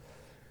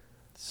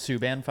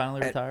 Subban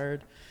finally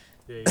retired.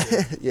 Yeah, he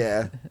did.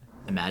 Yeah.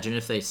 Imagine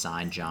if they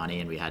signed Johnny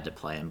and we had to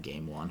play him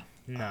game one.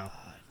 No.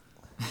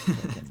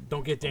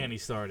 Don't get Danny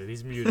started.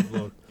 He's muted.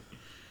 Look.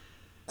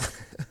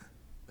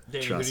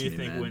 Danny, Trust who do you me,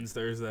 think man. wins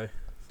Thursday?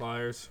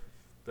 Flyers,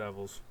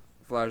 Devils.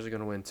 Flyers are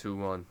gonna win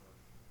 2-1.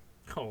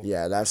 Oh.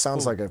 Yeah, that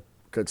sounds Cool. like a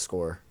good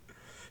score.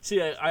 See,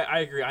 I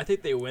agree. I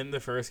think they win the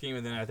first game,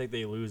 and then I think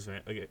they lose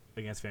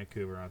against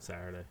Vancouver on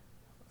Saturday.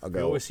 I'll They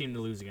go always seem to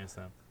lose against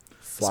them.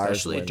 Flyers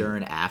Especially win.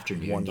 during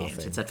afternoon 1-0.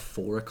 games. It's at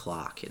 4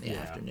 o'clock in the Yeah.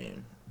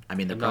 afternoon. I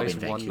mean, A they're probably nice in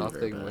Vancouver.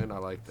 1-0 but win. I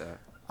like that.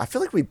 I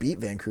feel like we beat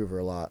Vancouver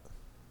a lot.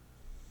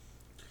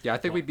 Yeah, I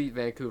think we beat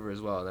Vancouver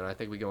as well. And then I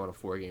think we go on a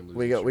 4-game losing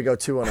We go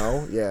streak.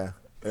 2-0, yeah.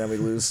 And then we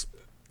lose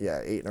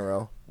 8 in a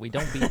row. We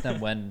don't beat them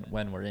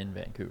when we're in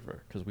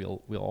Vancouver because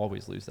we'll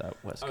always lose that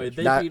West Oh, Coast.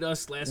 they That- beat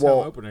us last well,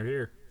 home opener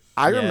here.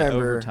 I Yeah,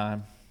 remember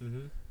overtime.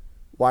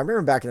 Well, I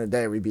remember back in the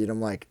day we beat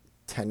them like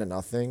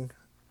 10-0,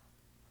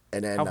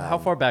 and then How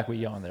far back were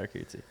you on there,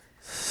 Cootsy?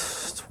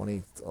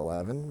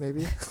 2011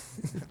 maybe.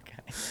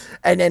 Okay.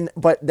 And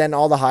then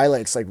all the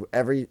highlights, like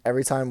every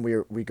time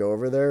we go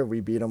over there, we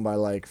beat them by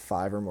like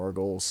 5 or more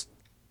goals.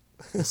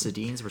 The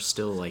Sedines were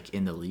still like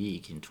in the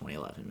league in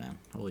 2011, man.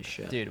 Holy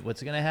shit. Dude,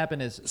 what's gonna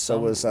happen is So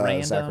was Zach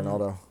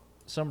Ronaldo.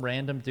 Some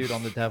random dude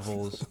on the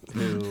Devils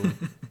who.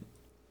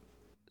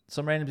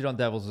 Some random dude on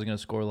Devils is going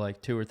to score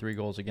like 2 or 3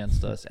 goals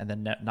against us and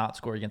then not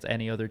score against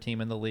any other team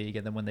in the league.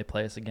 And then when they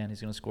play us again, he's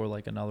going to score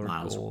like another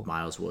goal.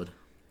 Miles Wood.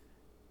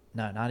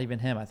 No, not even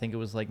him. I think it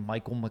was like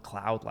Michael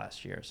McLeod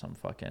last year. Some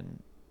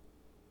fucking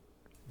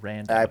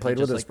random. I played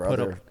with his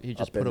brother. He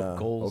just put up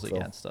goals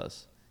against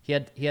us. He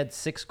had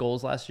 6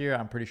 goals last year.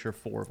 I'm pretty sure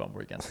 4 of them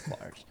were against the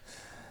Flyers.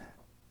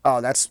 Oh,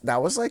 that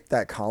was like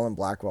that Colin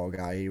Blackwell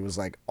guy. He was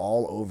like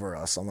all over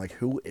us. I'm like,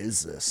 who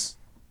is this?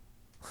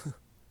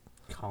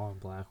 Colin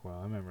Blackwell.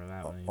 I remember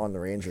that one. On the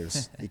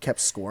Rangers. He kept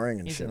scoring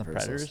and He's shit. in the for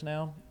us. Predators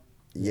now.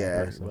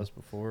 Yeah. He was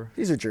before.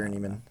 He's a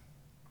journeyman.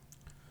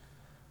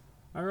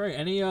 All right.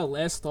 Any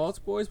last thoughts,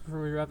 boys,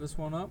 before we wrap this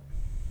one up?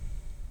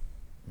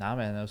 Nah,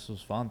 man, this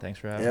was fun. Thanks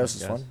for having Yeah, us.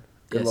 this was guys. fun.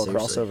 Good little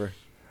seriously. crossover.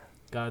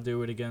 Gotta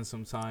do it again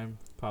sometime.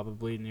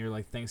 Probably near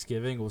like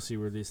Thanksgiving. We'll see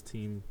where this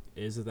team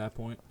is at that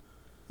point.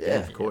 Yeah,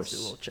 of Do a course.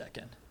 little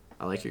check-in.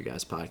 I like your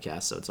guys'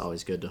 podcast, so it's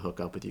always good to hook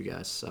up with you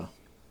guys. So,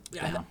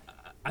 Yeah, down.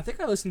 I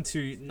think I listened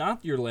to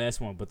not your last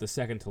one, but the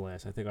second to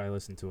last. I think I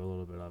listened to a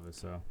little bit of it.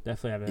 So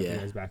definitely have you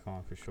guys back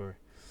on for sure.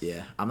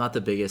 Yeah, I'm not the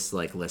biggest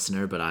like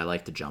listener, but I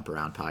like to jump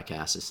around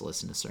podcasts, just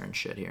listen to certain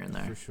shit here and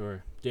there. For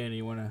sure. Danny,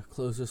 you want to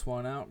close this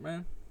one out,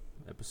 man?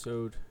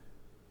 Episode.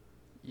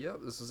 Yep,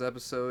 this is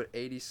episode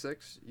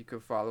 86. You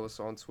can follow us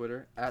on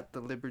Twitter at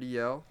the Liberty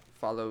Yell.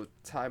 Follow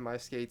Tie My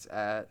Skates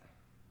at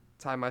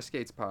Tie My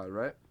Skates Pod,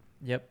 right?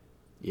 Yep.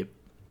 Yep.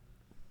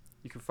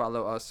 You can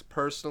follow us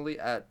personally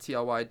at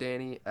TLY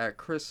Danny, at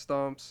Chris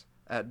Stumps,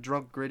 at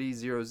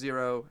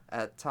DrunkGritty00,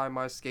 at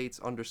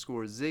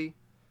TieMySkates_Z,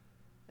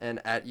 and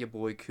at your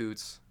boy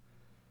Coots.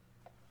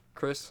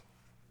 Chris?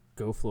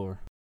 Go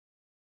Floor.